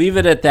 And we'll leave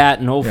it at that.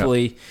 And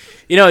hopefully,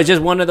 it's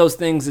just one of those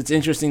things that's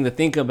interesting to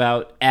think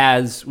about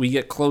as we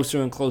get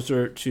closer and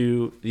closer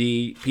to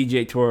the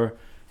PGA Tour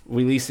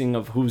releasing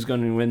of who's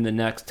going to win the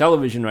next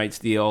television rights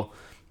deal.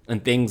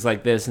 and things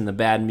like this and the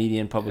bad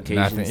media and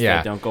publications Nothing, yeah.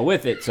 that don't go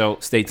with it. So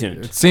stay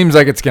tuned. It seems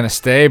like it's going to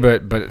stay,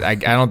 but I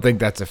don't think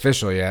that's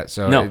official yet.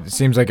 So No. it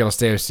seems like it'll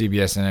stay with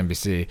CBS and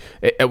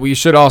NBC. We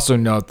should also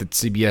note that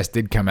CBS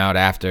did come out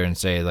after and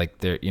say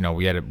like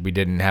we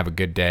didn't have a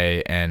good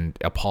day and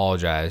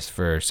apologize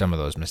for some of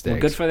those mistakes.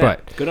 Well, good for them.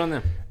 Good on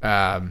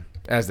them.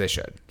 As they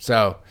should.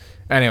 So,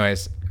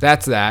 anyways,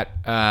 that's that.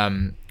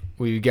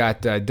 We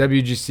got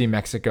WGC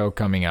Mexico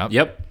coming up.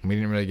 Yep. We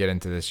didn't really get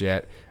into this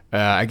yet.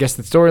 I guess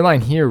the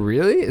storyline here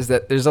really is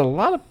that there's a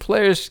lot of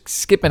players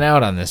skipping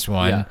out on this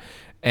one. Yeah.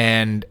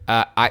 And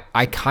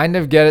I kind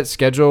of get it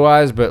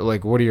schedule-wise, but,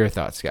 like, what are your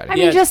thoughts, Scotty? I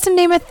mean, just to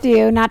name a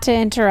few, not to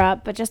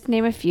interrupt, but just to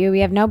name a few.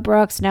 We have no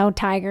Brooks, no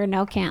Tiger,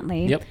 no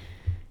Cantley. Yep.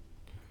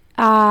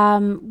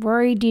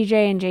 Rory,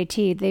 DJ, and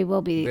JT, they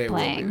will be They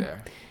playing. will be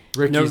there.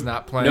 Ricky's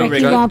not playing. no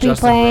Ricky Ricky. won't be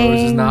Justin playing.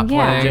 Rose is not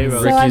playing. J.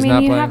 Rose. So I Ricky's mean,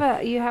 not you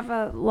playing. you have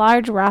a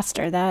large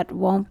roster that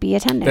won't be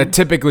attending. That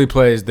typically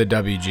plays the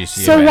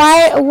WGC So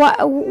events.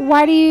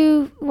 why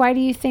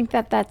do you think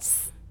that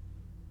that's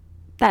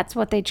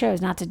what they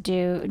chose not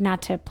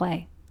to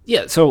play?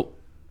 Yeah, so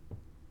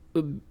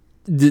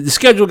the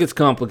schedule gets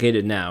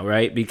complicated now,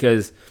 right?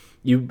 Because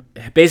you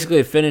basically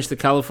have finished the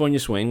California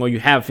swing, or you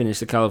have finished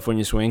the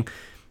California swing,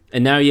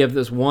 and now you have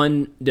this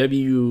one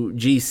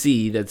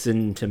WGC that's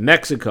into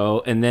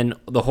Mexico, and then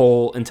the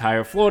whole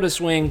entire Florida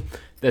swing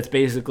that's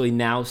basically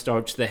now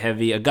starts the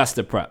heavy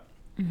Augusta prep.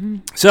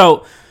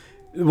 So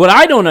what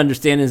I don't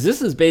understand is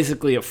this is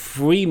basically a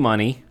free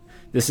money.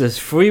 This is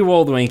free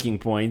world ranking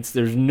points.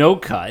 There's no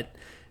cut.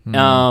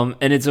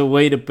 And it's a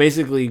way to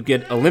basically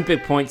get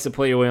Olympic points to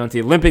play your way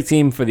onto the Olympic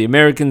team for the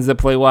Americans that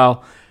play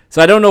well.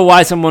 So I don't know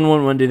why someone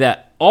wouldn't want to do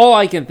that. All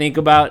I can think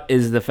about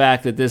is the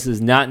fact that this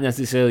is not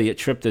necessarily a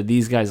trip that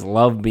these guys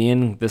love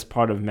being this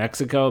part of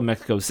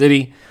Mexico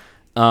City.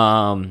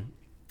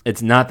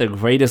 It's not the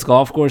greatest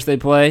golf course they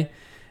play.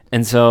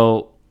 And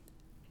so,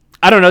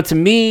 I don't know. To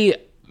me,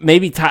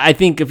 maybe I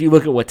think if you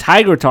look at what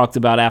Tiger talked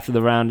about after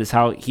the round is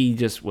how he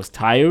just was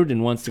tired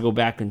and wants to go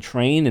back and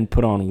train and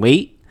put on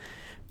weight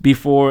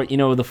before,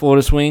 the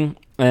Florida swing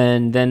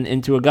and then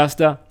into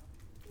Augusta.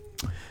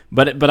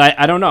 But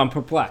I don't know. I'm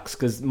perplexed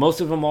because most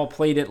of them all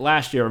played it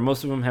last year, or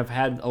most of them have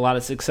had a lot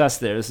of success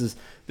there. This is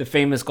the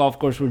famous golf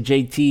course where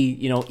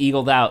JT,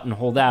 eagled out and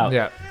holed out.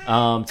 Yeah.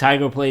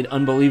 Tiger played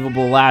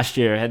unbelievable last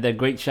year. Had that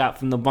great shot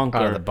from the bunker.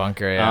 Out of the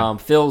bunker, yeah.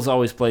 Phil's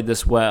always played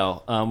this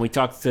well. We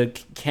talked to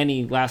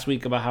Kenny last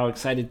week about how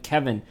excited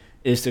Kevin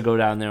is to go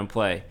down there and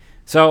play.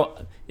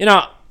 So,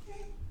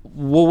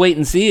 we'll wait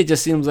and see. It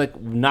just seems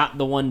like not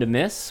the one to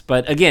miss.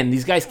 But again,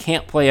 these guys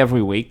can't play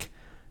every week.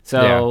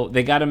 So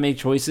they got to make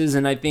choices,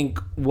 and I think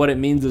what it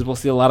means is we'll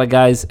see a lot of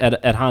guys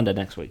at Honda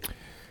next week.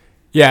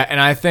 Yeah, and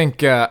I think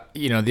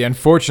the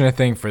unfortunate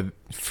thing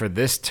for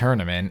this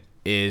tournament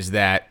is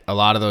that a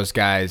lot of those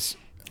guys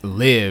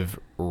live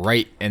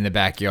right in the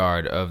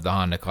backyard of the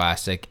Honda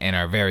Classic and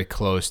are very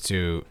close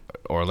to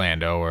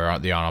Orlando, where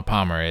the Arnold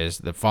Palmer is,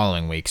 the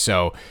following week.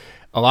 So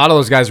a lot of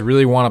those guys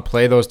really want to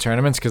play those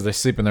tournaments because they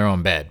sleep in their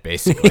own bed,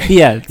 basically.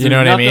 Yeah, you know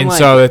what I mean.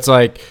 So it's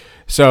like.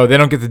 So they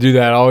don't get to do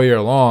that all year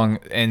long,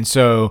 and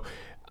so,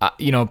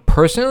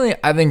 personally,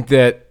 I think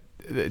that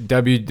I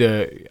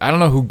don't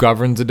know who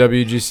governs the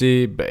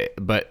WGC,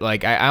 but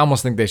like I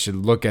almost think they should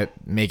look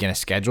at making a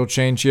schedule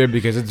change here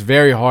because it's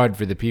very hard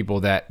for the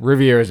people that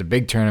Riviera is a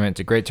big tournament,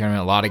 it's a great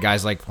tournament. A lot of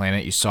guys like playing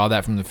it. You saw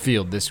that from the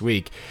field this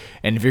week,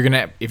 and if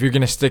you're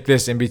gonna stick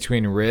this in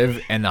between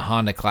Riv and the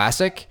Honda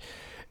Classic,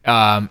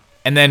 and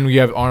then you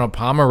have Arnold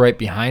Palmer right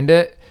behind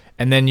it.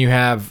 And then you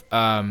have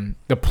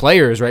the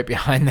players right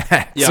behind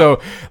that. Yeah.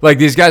 So, like,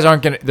 these guys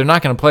they're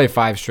not going to play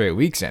 5 straight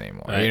weeks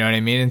anymore. Right. You know what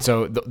I mean? And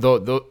so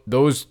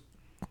those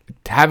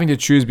having to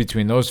choose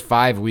between those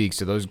 5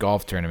 weeks of those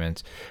golf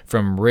tournaments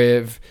from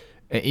Riv,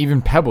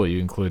 even Pebble you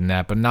include in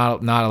that, but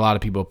not a lot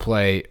of people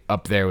play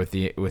up there with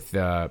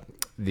the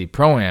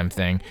Pro-Am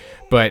thing.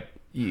 But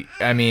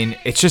I mean,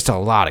 it's just a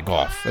lot of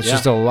golf. It's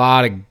just a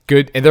lot of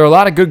good. There are a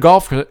lot of good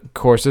golf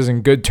courses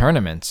and good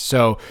tournaments.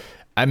 So,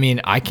 I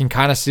mean, I can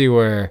kind of see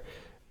where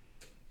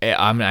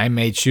I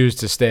may choose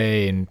to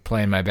stay and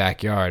play in my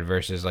backyard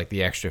versus like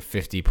the extra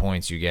 50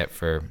 points you get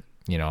for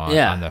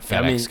on the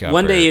FedEx Cup.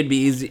 One day it'd be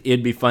easy.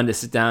 It'd be fun to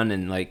sit down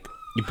and like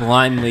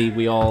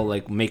we all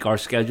like make our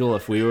schedule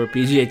if we were a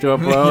PGA Tour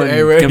pro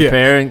and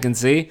compare and can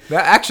see.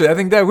 Actually, I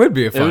think that would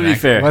be a fun. It would be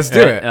fair. Let's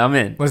do it. I'm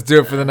in. Let's do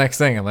it for the next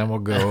thing, and then we'll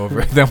go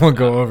over.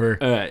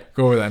 All right.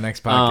 Go over that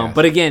next podcast.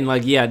 But again,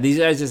 these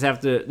guys just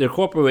have to. They're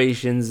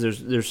corporations.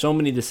 There's so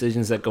many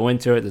decisions that go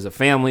into it. There's a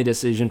family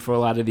decision for a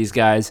lot of these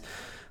guys.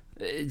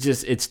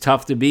 It's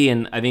tough to be.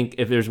 And I think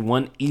if there's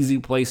one easy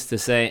place to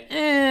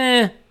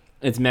say,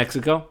 it's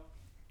Mexico.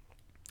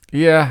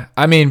 Yeah,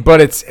 I mean,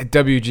 but it's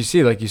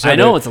WGC, like you said. I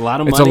know it's a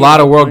lot of money. It's a lot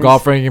of world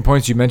golf ranking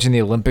points. You mentioned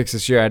the Olympics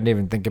this year. I didn't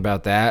even think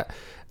about that.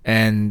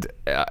 And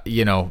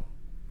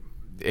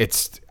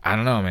it's I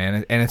don't know,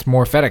 man, and it's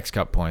more FedEx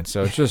Cup points.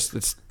 So it's just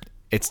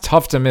it's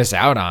tough to miss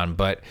out on.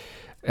 But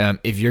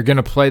if you're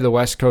gonna play the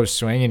West Coast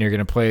swing and you're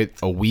gonna play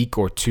a week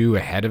or two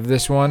ahead of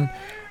this one,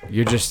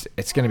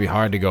 it's gonna be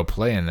hard to go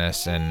play in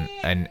this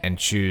and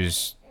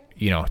choose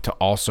to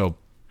also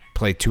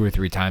play 2 or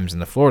 3 times in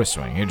the Florida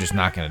swing. You're just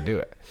not going to do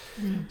it.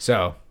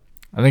 So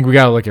I think we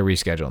got to look at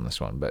rescheduling this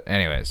one. But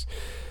anyways,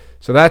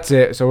 so that's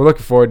it. So we're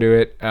looking forward to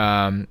it.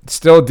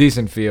 Still a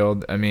decent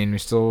field. I mean, we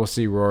still will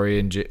see Rory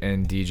and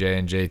DJ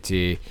and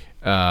JT.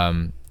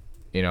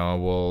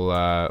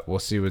 We'll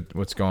see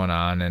what's going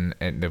on,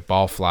 and the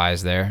ball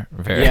flies there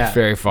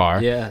very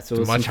far. Yeah, so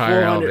it's much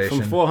higher elevation.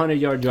 Some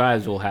 400-yard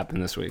drives will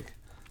happen this week.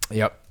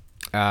 Yep.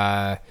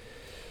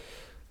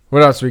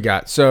 What else we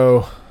got?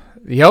 So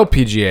the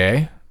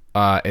LPGA is You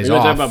want off. to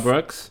talk about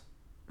Brooks?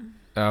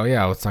 Oh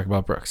yeah, let's talk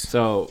about Brooks.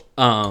 So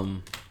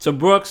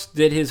Brooks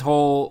did his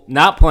whole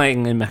not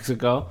playing in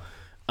Mexico.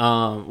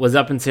 Was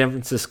up in San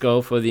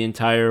Francisco for the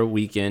entire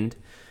weekend,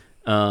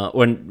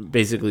 or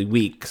basically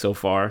week so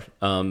far,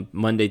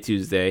 Monday,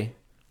 Tuesday,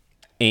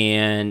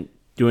 and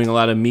doing a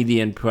lot of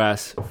media and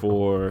press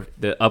for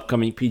the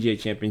upcoming PGA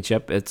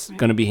Championship. It's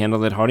going to be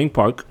handled at Harding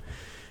Park.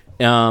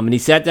 And he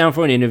sat down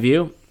for an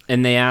interview,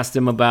 and they asked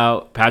him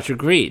about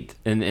Patrick Reed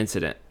and the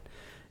incident.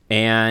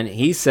 And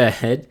he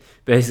said,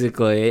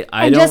 basically,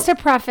 just to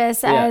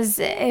preface, as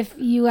if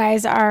you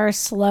guys are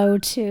slow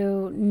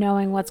to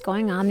knowing what's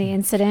going on, the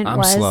incident I'm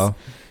was slow.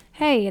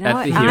 Hey, you know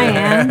what? I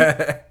am.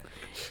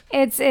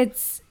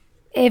 It's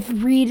if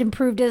Reed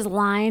improved his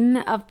line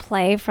of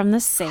play from the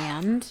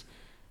sand.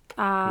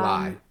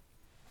 Lie.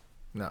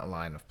 Not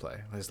line of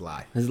play. His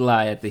lie. His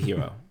lie at the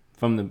hero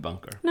from the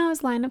bunker. No,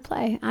 his line of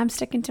play. I'm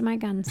sticking to my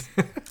guns.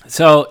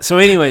 So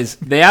anyways,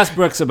 they asked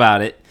Brooks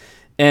about it,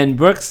 and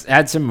Brooks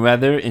had some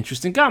rather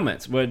interesting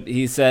comments. What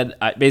he said,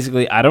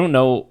 I don't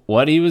know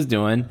what he was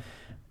doing.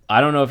 I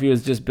don't know if he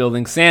was just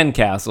building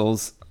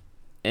sandcastles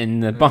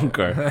in the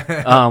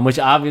bunker, which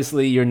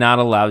obviously you're not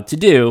allowed to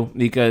do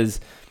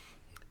because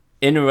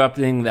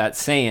interrupting that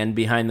sand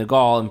behind the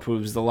gall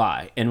improves the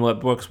lie. And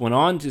what Brooks went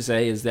on to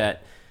say is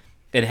that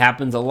it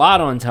happens a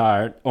lot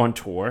on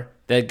tour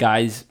that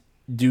guys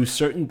do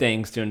certain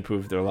things to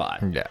improve their lie.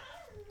 Yeah.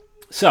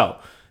 So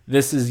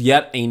this is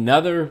yet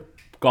another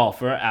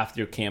golfer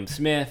after Cam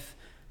Smith.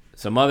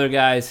 Some other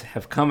guys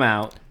have come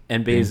out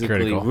and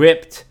basically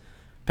ripped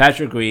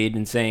Patrick Reed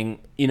and saying,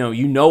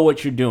 you know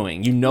what you're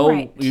doing. You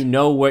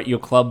know what your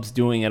club's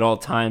doing at all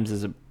times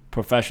as a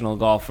professional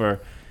golfer.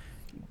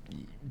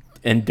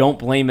 And don't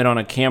blame it on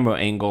a camera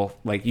angle.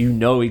 Like, you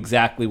know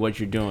exactly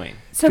what you're doing.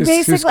 So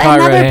basically,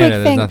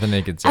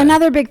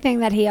 another big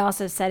thing that he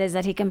also said is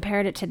that he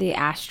compared it to the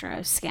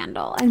Astros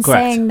scandal and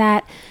saying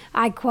that,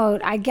 I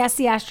quote, I guess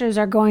the Astros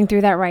are going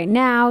through that right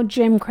now.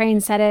 Jim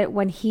Crane said it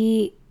when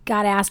he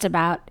got asked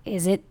about,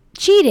 is it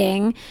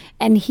cheating?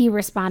 And he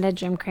responded,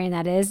 Jim Crane,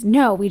 that is,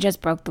 no, we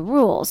just broke the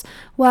rules.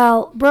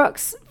 Well,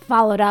 Brooks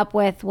followed up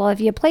with, well, if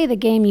you play the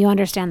game, you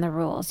understand the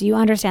rules. You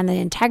understand the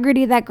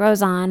integrity that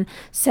goes on.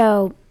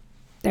 So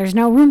there's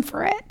no room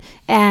for it.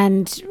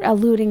 And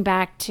alluding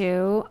back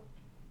to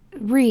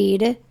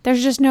Reed,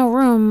 there's just no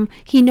room.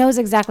 He knows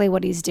exactly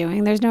what he's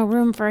doing. There's no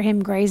room for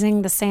him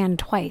grazing the sand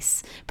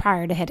twice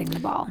prior to hitting the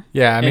ball.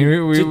 Yeah, I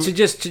mean, we to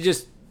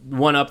just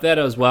one up that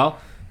as well.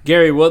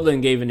 Gary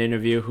Woodland gave an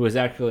interview, who was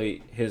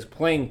actually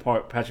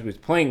Patrick Reed's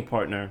playing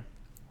partner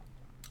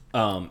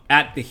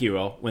at the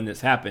Hero when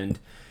this happened.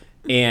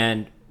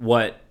 And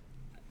what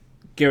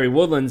Gary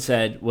Woodland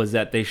said was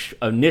that they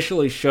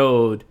initially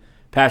showed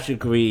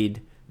Patrick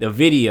Reed the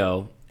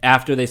video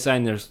after they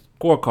signed their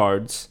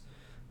scorecards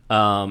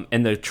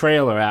and the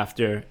trailer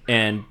after,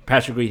 and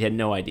Patrick Reed had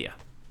no idea.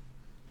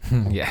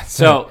 Yeah.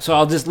 So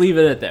I'll just leave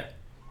it at there.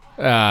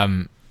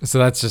 So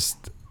that's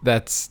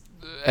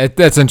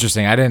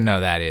interesting. I didn't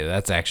know that either.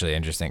 That's actually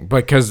interesting.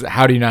 Because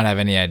how do you not have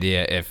any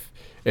idea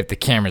if the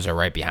cameras are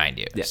right behind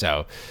you? Yeah.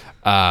 So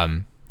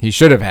he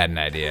should have had an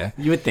idea.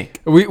 You would think.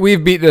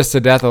 We've beat this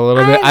to death a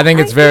little bit. I think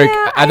it's very.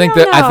 Yeah, I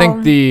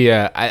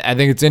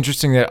think it's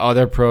interesting that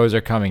other pros are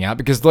coming out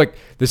because look,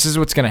 this is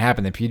what's going to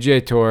happen. The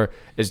PGA Tour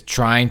is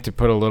trying to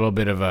put a little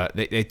bit of a.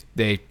 They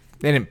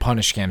didn't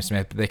punish Cam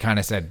Smith, but they kind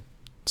of said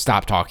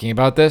stop talking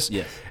about this.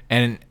 Yes.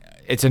 And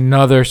it's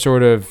another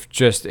sort of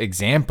just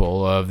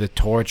example of the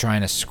tour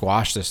trying to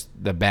squash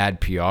the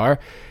bad PR,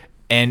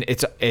 and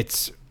it's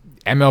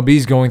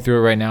MLB's going through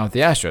it right now with the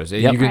Astros.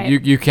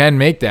 Yep. You can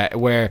make that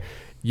where.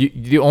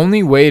 The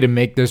only way to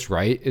make this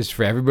right is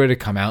for everybody to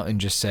come out and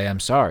just say, I'm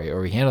sorry,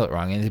 or we handled it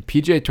wrong. And if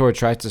the PGA Tour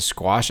tries to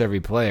squash every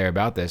player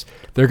about this,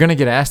 they're going to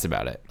get asked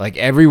about it. Like,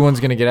 everyone's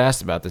going to get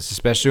asked about this,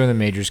 especially when the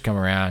majors come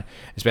around,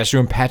 especially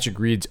when Patrick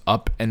Reed's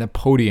up in the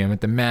podium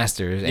at the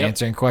Masters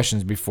answering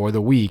questions before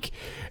the week.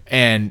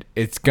 And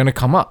it's going to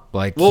come up.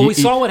 Like, we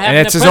saw what happened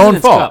at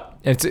President's Cup.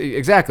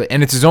 Exactly,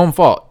 and it's his own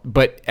fault.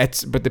 But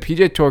the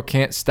PGA Tour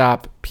can't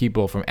stop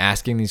people from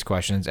asking these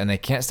questions, and they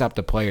can't stop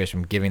the players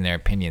from giving their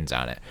opinions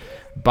on it.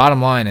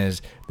 Bottom line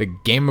is the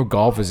game of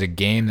golf is a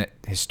game that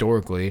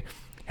historically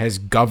has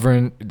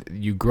governed.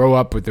 You grow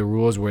up with the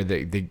rules where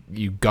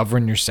you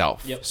govern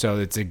yourself. Yep. So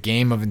it's a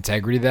game of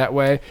integrity that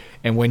way.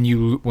 And when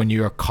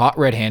you are caught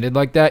red-handed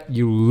like that,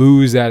 you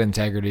lose that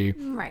integrity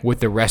with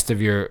the rest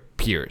of your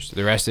peers.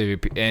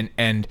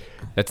 And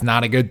that's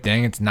not a good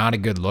thing. It's not a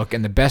good look.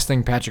 And the best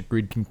thing Patrick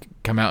Reed can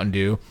come out and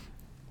do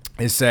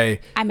is say,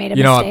 I made a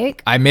you know,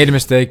 mistake. I made a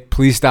mistake.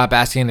 Please stop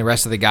asking the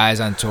rest of the guys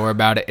on tour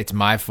about it. It's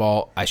my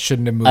fault. I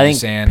shouldn't have moved I the think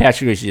sand.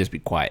 Patrick Reed should just be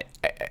quiet.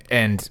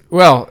 And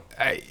well,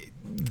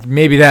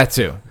 maybe that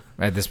too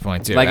at this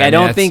point too. Like I I mean,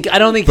 don't think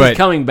but- he's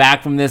coming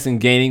back from this and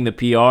gaining the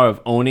PR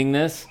of owning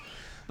this.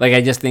 Like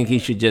I just think he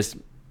should just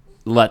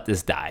let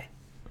this die.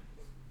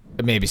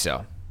 Maybe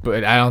so,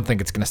 but I don't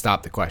think it's going to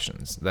stop the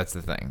questions. That's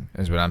the thing,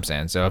 is what I'm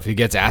saying. So if he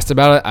gets asked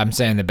about it, I'm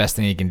saying the best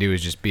thing he can do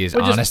is just be as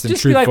Or honest and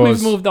just be like truthful.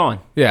 we've moved on.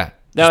 Yeah,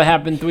 That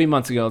happened 3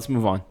 months ago. Let's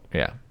move on.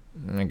 yeah,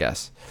 I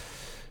guess.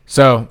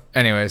 So,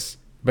 anyways,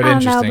 but I don't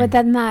interesting. know, but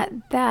then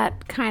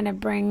that kind of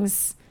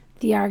brings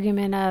the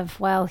argument of,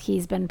 well,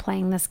 he's been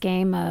playing this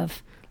game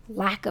of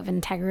lack of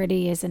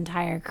integrity his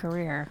entire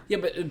career. Yeah,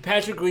 but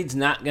Patrick Reed's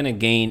not going to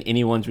gain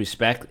anyone's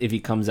respect if he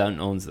comes out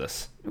and owns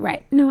this.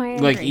 Right. No, I agree.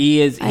 Like he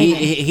is, I agree.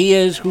 he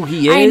is who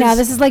he is. I know,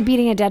 this is like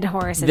beating a dead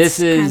horse. This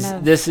It's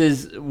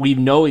is kind of- we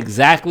know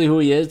exactly who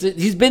he is.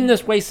 He's been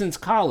this way since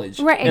college.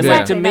 Right, And exactly.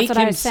 like, to That's make what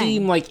I him was saying.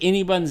 seem like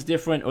anyone's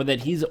different or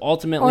that he's or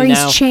ultimately he's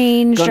now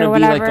changed going to or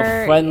be whatever. like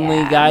a friendly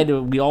Yeah. guy that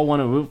we all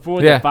want to root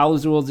for Yeah. that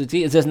follows the rules of the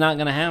team. It's just not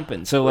going to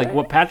happen. So like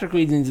what Patrick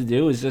Reed needs to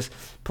do is just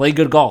play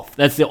good golf.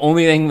 That's the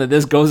only thing that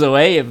this goes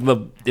away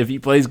if he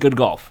plays good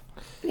golf.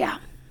 Yeah.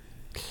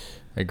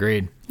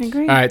 Agreed.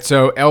 Agreed. All right,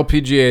 so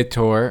LPGA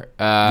Tour.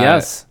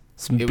 Yes.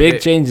 Some it- big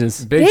it-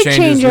 changes. Big Big changes.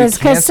 changes We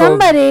because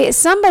canceled-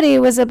 somebody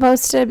was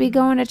supposed to be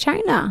going to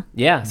China.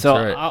 Yeah. So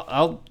right.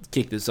 I'll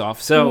kick this off.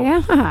 So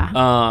Yeah.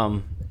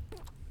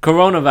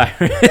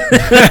 coronavirus.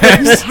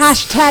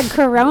 Hashtag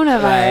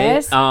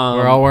coronavirus.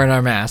 We're all wearing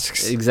our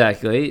masks.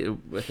 Exactly.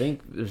 I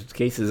think there's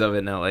cases of it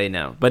in LA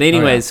now. But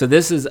anyway, so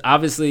this is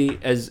obviously,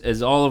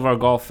 as all of our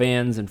golf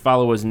fans and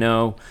followers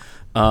know,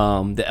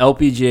 the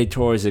LPGA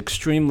Tour is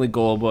extremely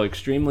global,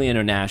 extremely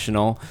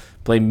international,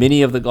 play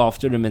many of the golf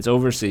tournaments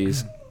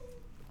overseas.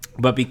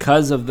 But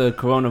because of the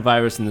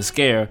coronavirus and the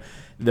scare,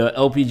 the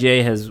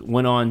LPGA has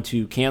went on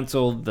to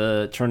cancel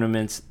the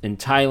tournaments in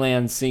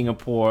Thailand,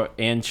 Singapore,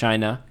 and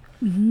China.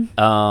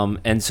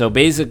 And so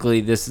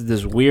basically, this is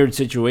this weird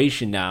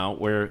situation now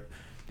where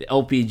the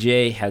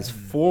LPGA has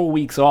 4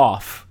 weeks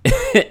off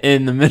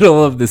in the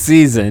middle of the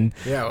season,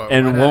 Yeah,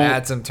 and why not won't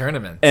add some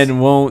tournaments.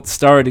 and won't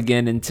start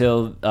again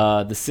until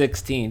the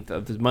 16th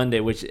of this Monday,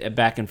 which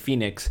back in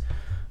Phoenix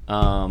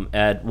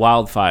at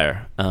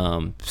Wildfire.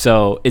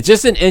 So it's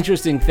just an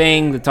interesting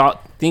thing to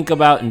think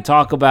about and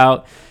talk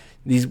about.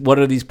 What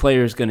are these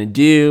players going to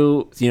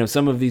do? You know,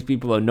 some of these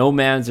people are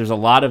nomads. There's a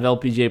lot of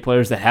LPGA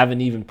players that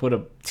haven't even put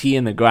a tee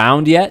in the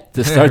ground yet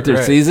to start their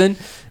Right. season,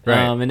 Right.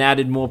 and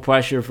added more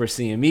pressure for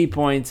CME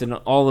points and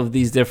all of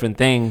these different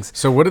things.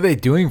 So what are they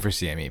doing for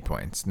CME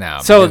points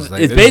now? So Because,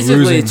 like, it's they're just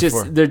basically losing it's just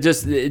for- they're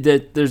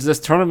just there's this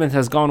tournament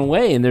has gone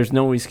away and there's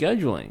no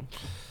rescheduling.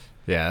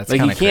 yeah, that's Like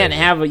you kinda can't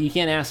crazy. you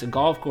can't ask a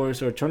golf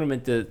course or a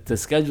tournament to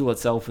schedule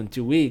itself in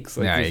 2 weeks.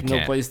 Like No, there's you no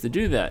can't. place to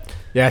do that.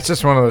 Yeah, it's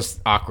just one of those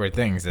awkward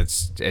things.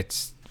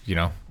 It's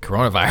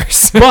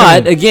coronavirus.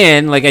 But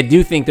again, like I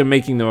do think they're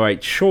making the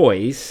right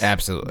choice.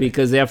 Absolutely.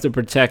 Because they have to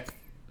protect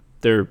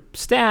their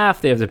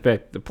staff, they have to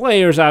protect the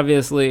players,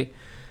 obviously.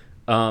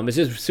 It's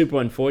just super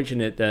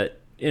unfortunate that,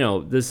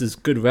 this is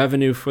good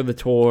revenue for the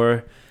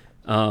tour.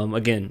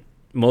 Again,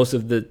 most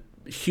of the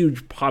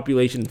huge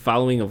population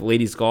following of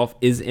ladies golf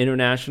is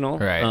international.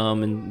 Right.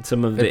 And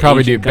some of They the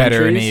probably Asian do better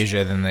in countries.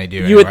 Asia than they do.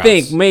 You would anywhere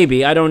think else.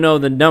 maybe. I don't know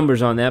the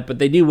numbers on that, but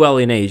they do well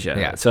in Asia.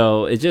 Yeah.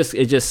 So it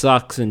just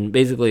sucks, and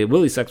basically it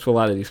really sucks for a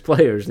lot of these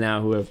players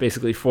now who have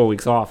basically 4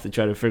 weeks off to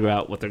try to figure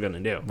out what they're going to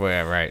do. Well,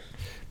 yeah, right.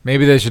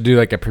 Maybe they should do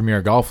like a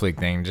Premier Golf League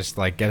thing. Just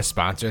like get a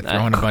sponsor,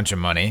 throw in a bunch of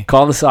money.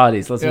 Call the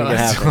Saudis. Let's Yeah, make it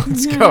happen.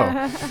 let's go.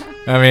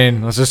 I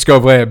mean, let's just go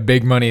play a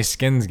big money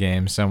skins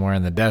game somewhere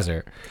in the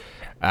desert.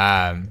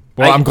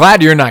 I'm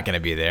glad you're not going to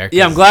be there.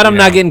 Yeah, I'm 'cause, glad I'm you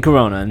not know, getting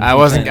corona. I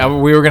wasn't.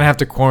 We were gonna have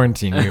to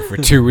quarantine you for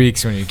 2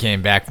 weeks when you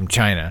came back from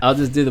China. I'll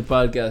just do the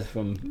podcast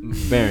from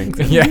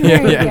Barrington. Yeah,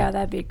 There you yeah. go.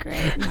 That'd be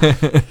great.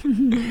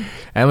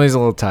 Emily's a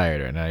little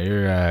tired right now.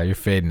 You're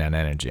fading on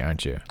energy,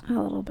 aren't you? A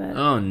little bit.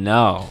 Oh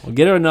no!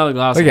 Get her another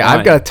glass. Look, of wine.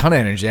 I've got a ton of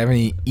energy. I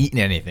haven't eaten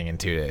anything in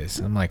 2 days.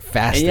 I'm like And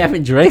fasting. you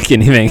haven't drank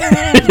anything.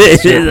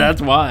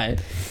 That's why.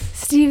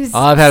 Steve's.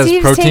 All I've had is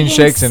Steve's protein taking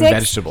shakes and 6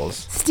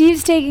 vegetables.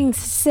 Steve's taking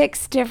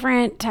 6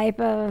 different type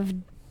of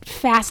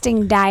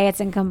fasting diets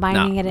and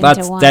combining it that's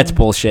into one. that's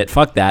bullshit.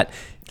 Fuck that.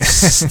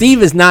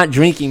 Steve is not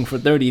drinking for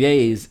 30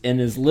 days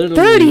and is literally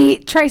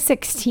 30. Try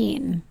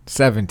 16.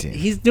 17.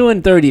 He's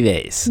doing 30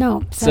 days.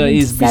 No, So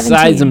he's 17.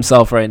 besides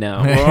himself right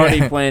now. We're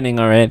already planning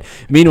all right.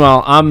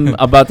 Meanwhile, I'm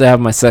about to have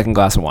my second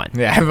glass of wine.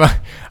 Yeah,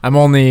 I'm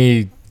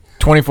only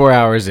 24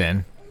 hours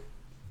in,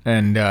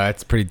 and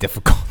it's pretty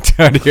difficult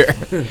out here.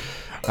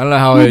 I don't know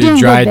how You're doing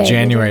you dry good, babe. You're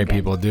January doing good.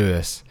 people do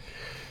this.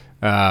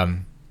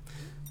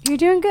 You're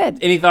doing good.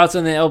 Any thoughts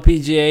on the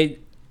LPGA?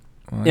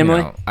 Well,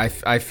 Emily?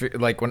 I feel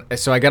like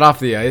so I got off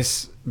the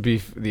ice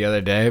the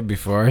other day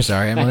before.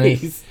 Sorry, Emily.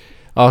 Nice.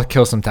 I'll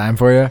kill some time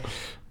for you.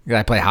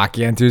 I play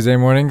hockey on Tuesday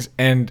mornings,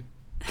 and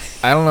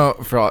I don't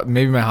know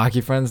maybe my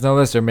hockey friends know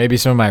this, or maybe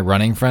some of my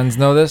running friends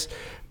know this,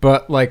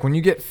 but like when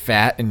you get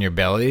fat in your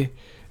belly,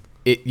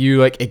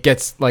 it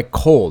gets like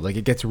cold, like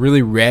it gets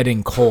really red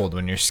and cold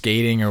when you're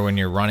skating or when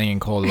you're running in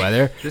cold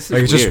weather. This is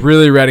like it's just weird.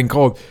 really red and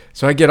cold.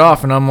 So I get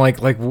off and I'm like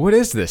what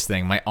is this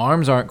thing? My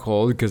arms aren't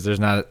cold because there's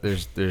my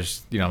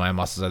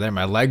muscles are there.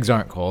 My legs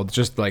aren't cold. It's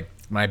just like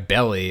my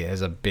belly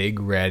has a big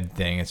red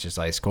thing. It's just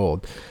ice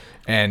cold.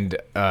 And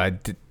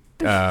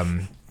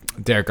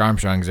Derek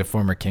Armstrong is a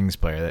former Kings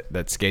player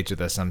that skates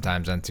with us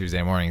sometimes on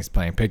Tuesday mornings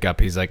playing pickup.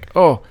 He's like,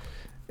 oh,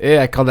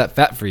 yeah, I call that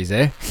fat freeze,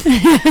 eh?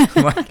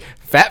 I'm like,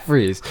 fat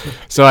freeze.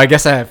 So I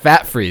guess I have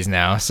fat freeze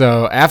now.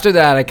 So after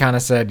that, I kind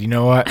of said, you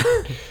know what?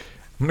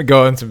 I'm going to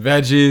go in some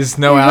veggies,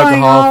 no You're going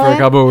alcohol all for a in?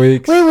 couple of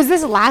weeks. Wait, was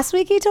this last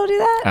week he told you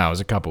that? Oh, it was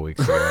a couple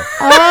weeks ago.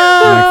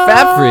 Oh, I'm like,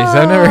 fat freeze.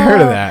 I've never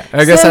heard of that.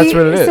 I guess that's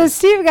what it is. So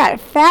Steve got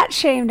fat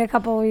shamed a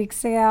couple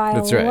weeks ago. I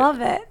That's right.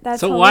 love it. That's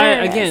So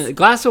hilarious. why again? A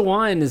glass of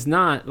wine is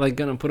not like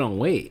gonna put on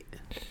weight.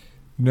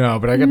 No,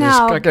 but I got No,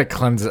 I got to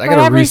cleanse it. I but got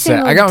to every reset.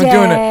 I single got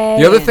doing it. day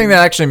The other thing and-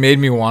 that actually made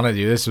me want to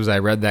do this was I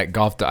read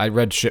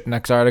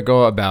Shipnuck's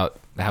article about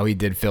how he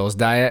did Phil's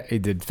diet. He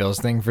did Phil's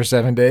thing for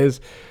 7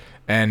 days,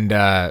 and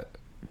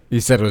he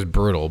said it was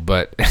brutal,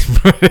 but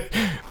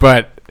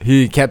but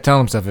he kept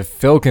telling himself, if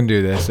Phil can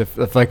do this, if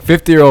like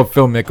 50-year-old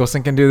Phil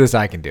Mickelson can do this,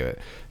 I can do it.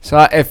 So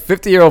if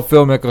 50-year-old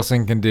Phil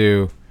Mickelson can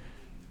do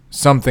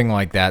something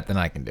like that, then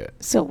I can do it.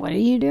 So what are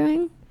you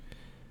doing?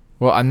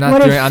 Well, I'm What not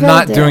did doing. I'm Phil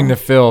not do? doing the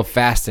Phil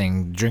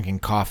fasting, drinking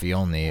coffee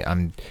only.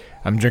 I'm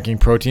drinking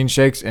protein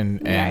shakes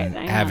and Right, I know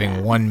having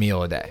that. one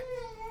meal a day.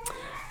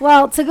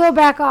 Well, to go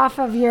back off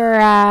of your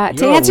to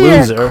You're a answer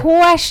loser. your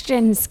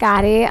question,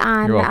 Scotty,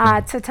 on You're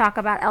welcome. to talk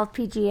about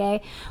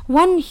LPGA,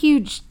 one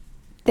huge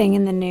thing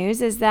in the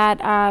news is that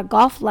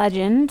golf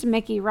legend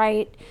Mickey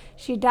Wright,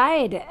 she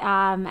died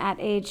at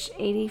age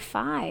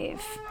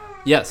 85.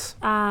 Yes.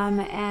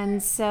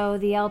 And so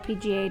the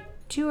LPGA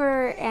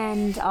Tour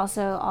and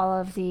also all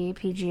of the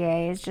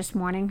PGA is just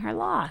mourning her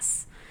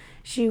loss.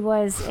 She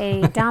was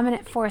a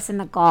dominant force in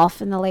the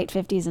golf in the late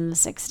 50s and the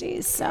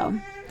 60s. So,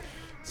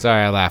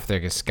 Sorry, I laughed there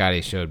because Scotty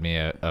showed me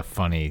a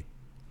funny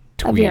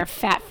of tweet. your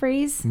fat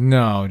freeze.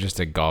 No, just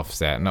a golf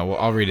stat. No, well,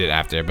 I'll read it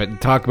after. But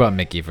talk about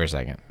Mickey for a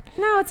second.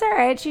 No, it's all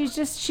right. She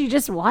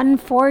just won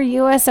 4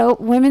 U.S.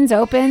 Women's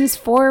Opens,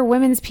 4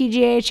 Women's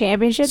PGA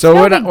Championships. So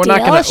No we're big not deal.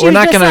 gonna She we're was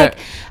not just gonna like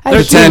a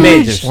pretend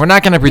majors. we're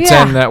not gonna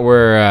pretend Yeah. that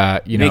we're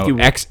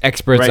Mickey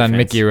experts Wright on fans.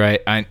 Mickey Wright.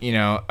 But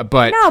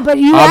No, but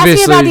you asked me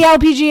obviously- about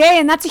the LPGA,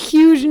 and that's a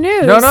huge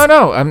news.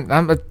 No.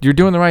 I'm you're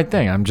doing the right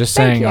thing. I'm just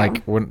Thank saying you.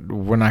 like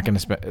we're not gonna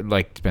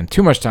spend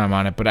too much time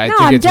on it, but I No,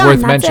 think I'm it's done.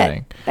 worth That's it.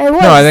 mentioning. It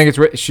was. No, I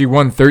think she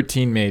won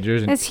 13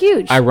 majors. And It's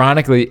huge.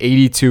 Ironically,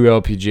 82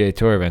 LPGA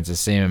Tour events, the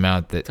same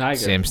amount that Tiger.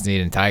 Sam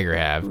Snead and Tiger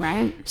have.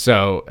 Right.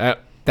 So that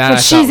But I thought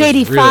she's was really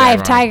 85.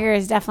 ironic. Tiger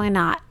is definitely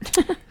not.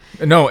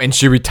 No, and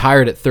she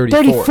retired at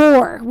 34.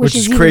 34, which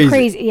is even crazy.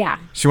 crazy. Yeah.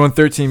 She won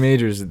 13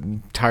 majors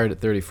and retired at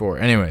 34.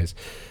 Anyways,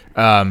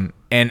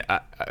 and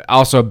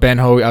also Ben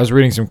Hogan. I was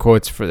reading some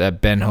quotes for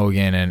that Ben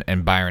Hogan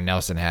and Byron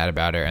Nelson had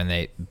about her,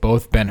 and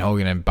both Ben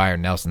Hogan and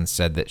Byron Nelson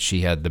said that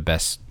she had the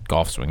best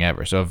golf swing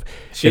ever. So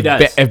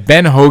if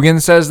Ben Hogan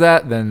says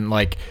that, then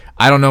like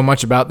I don't know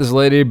much about this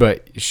lady,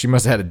 but she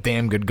must have had a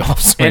damn good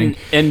golf swing.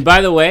 And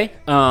by the way,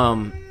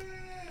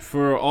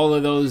 for all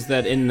of those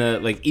that in the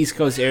like East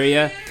Coast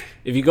area,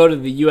 if you go to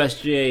the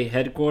USGA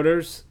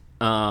headquarters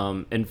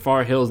in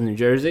Far Hills, New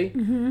Jersey,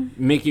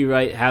 Mickey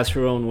Wright has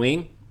her own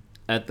wing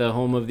at the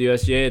home of the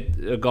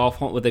USGA, a golf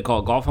home, what they call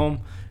a golf home,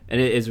 and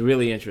it is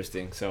really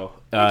interesting. So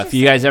if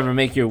you guys ever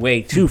make your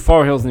way to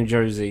Far Hills, New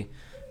Jersey,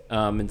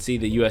 and see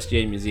the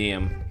USGA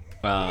museum,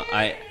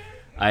 I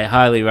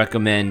highly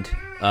recommend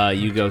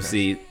you go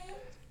see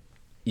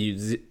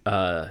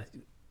the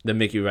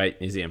Mickey Wright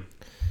Museum.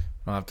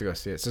 I'll have to go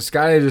see it. So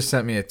Scotty just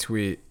sent me a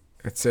tweet.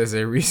 It says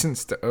a recent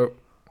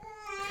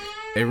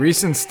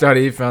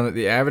study found that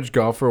the average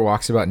golfer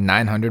walks about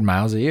 900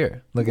 miles a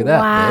year. Look at that,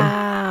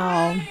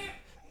 Wow. babe.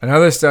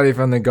 Another study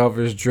found that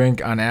golfers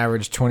drink on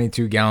average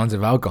 22 gallons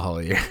of alcohol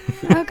a year.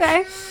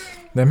 Okay.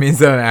 That means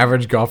that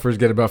average golfers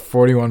get about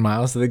 41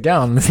 miles to the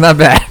gallon. That's not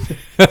bad.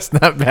 That's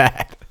not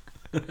bad.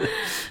 That's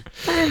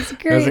great. That's a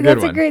good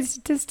That's a one. great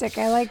statistic.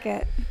 I like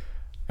it.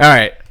 All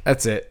right,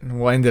 that's it.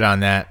 We'll end it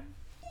on that.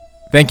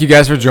 Thank you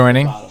guys for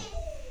joining.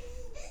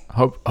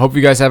 Hope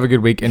you guys have a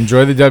good week.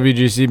 Enjoy the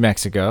WGC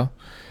Mexico,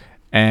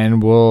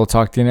 and we'll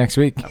talk to you next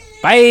week.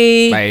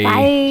 Bye. Bye.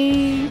 Bye.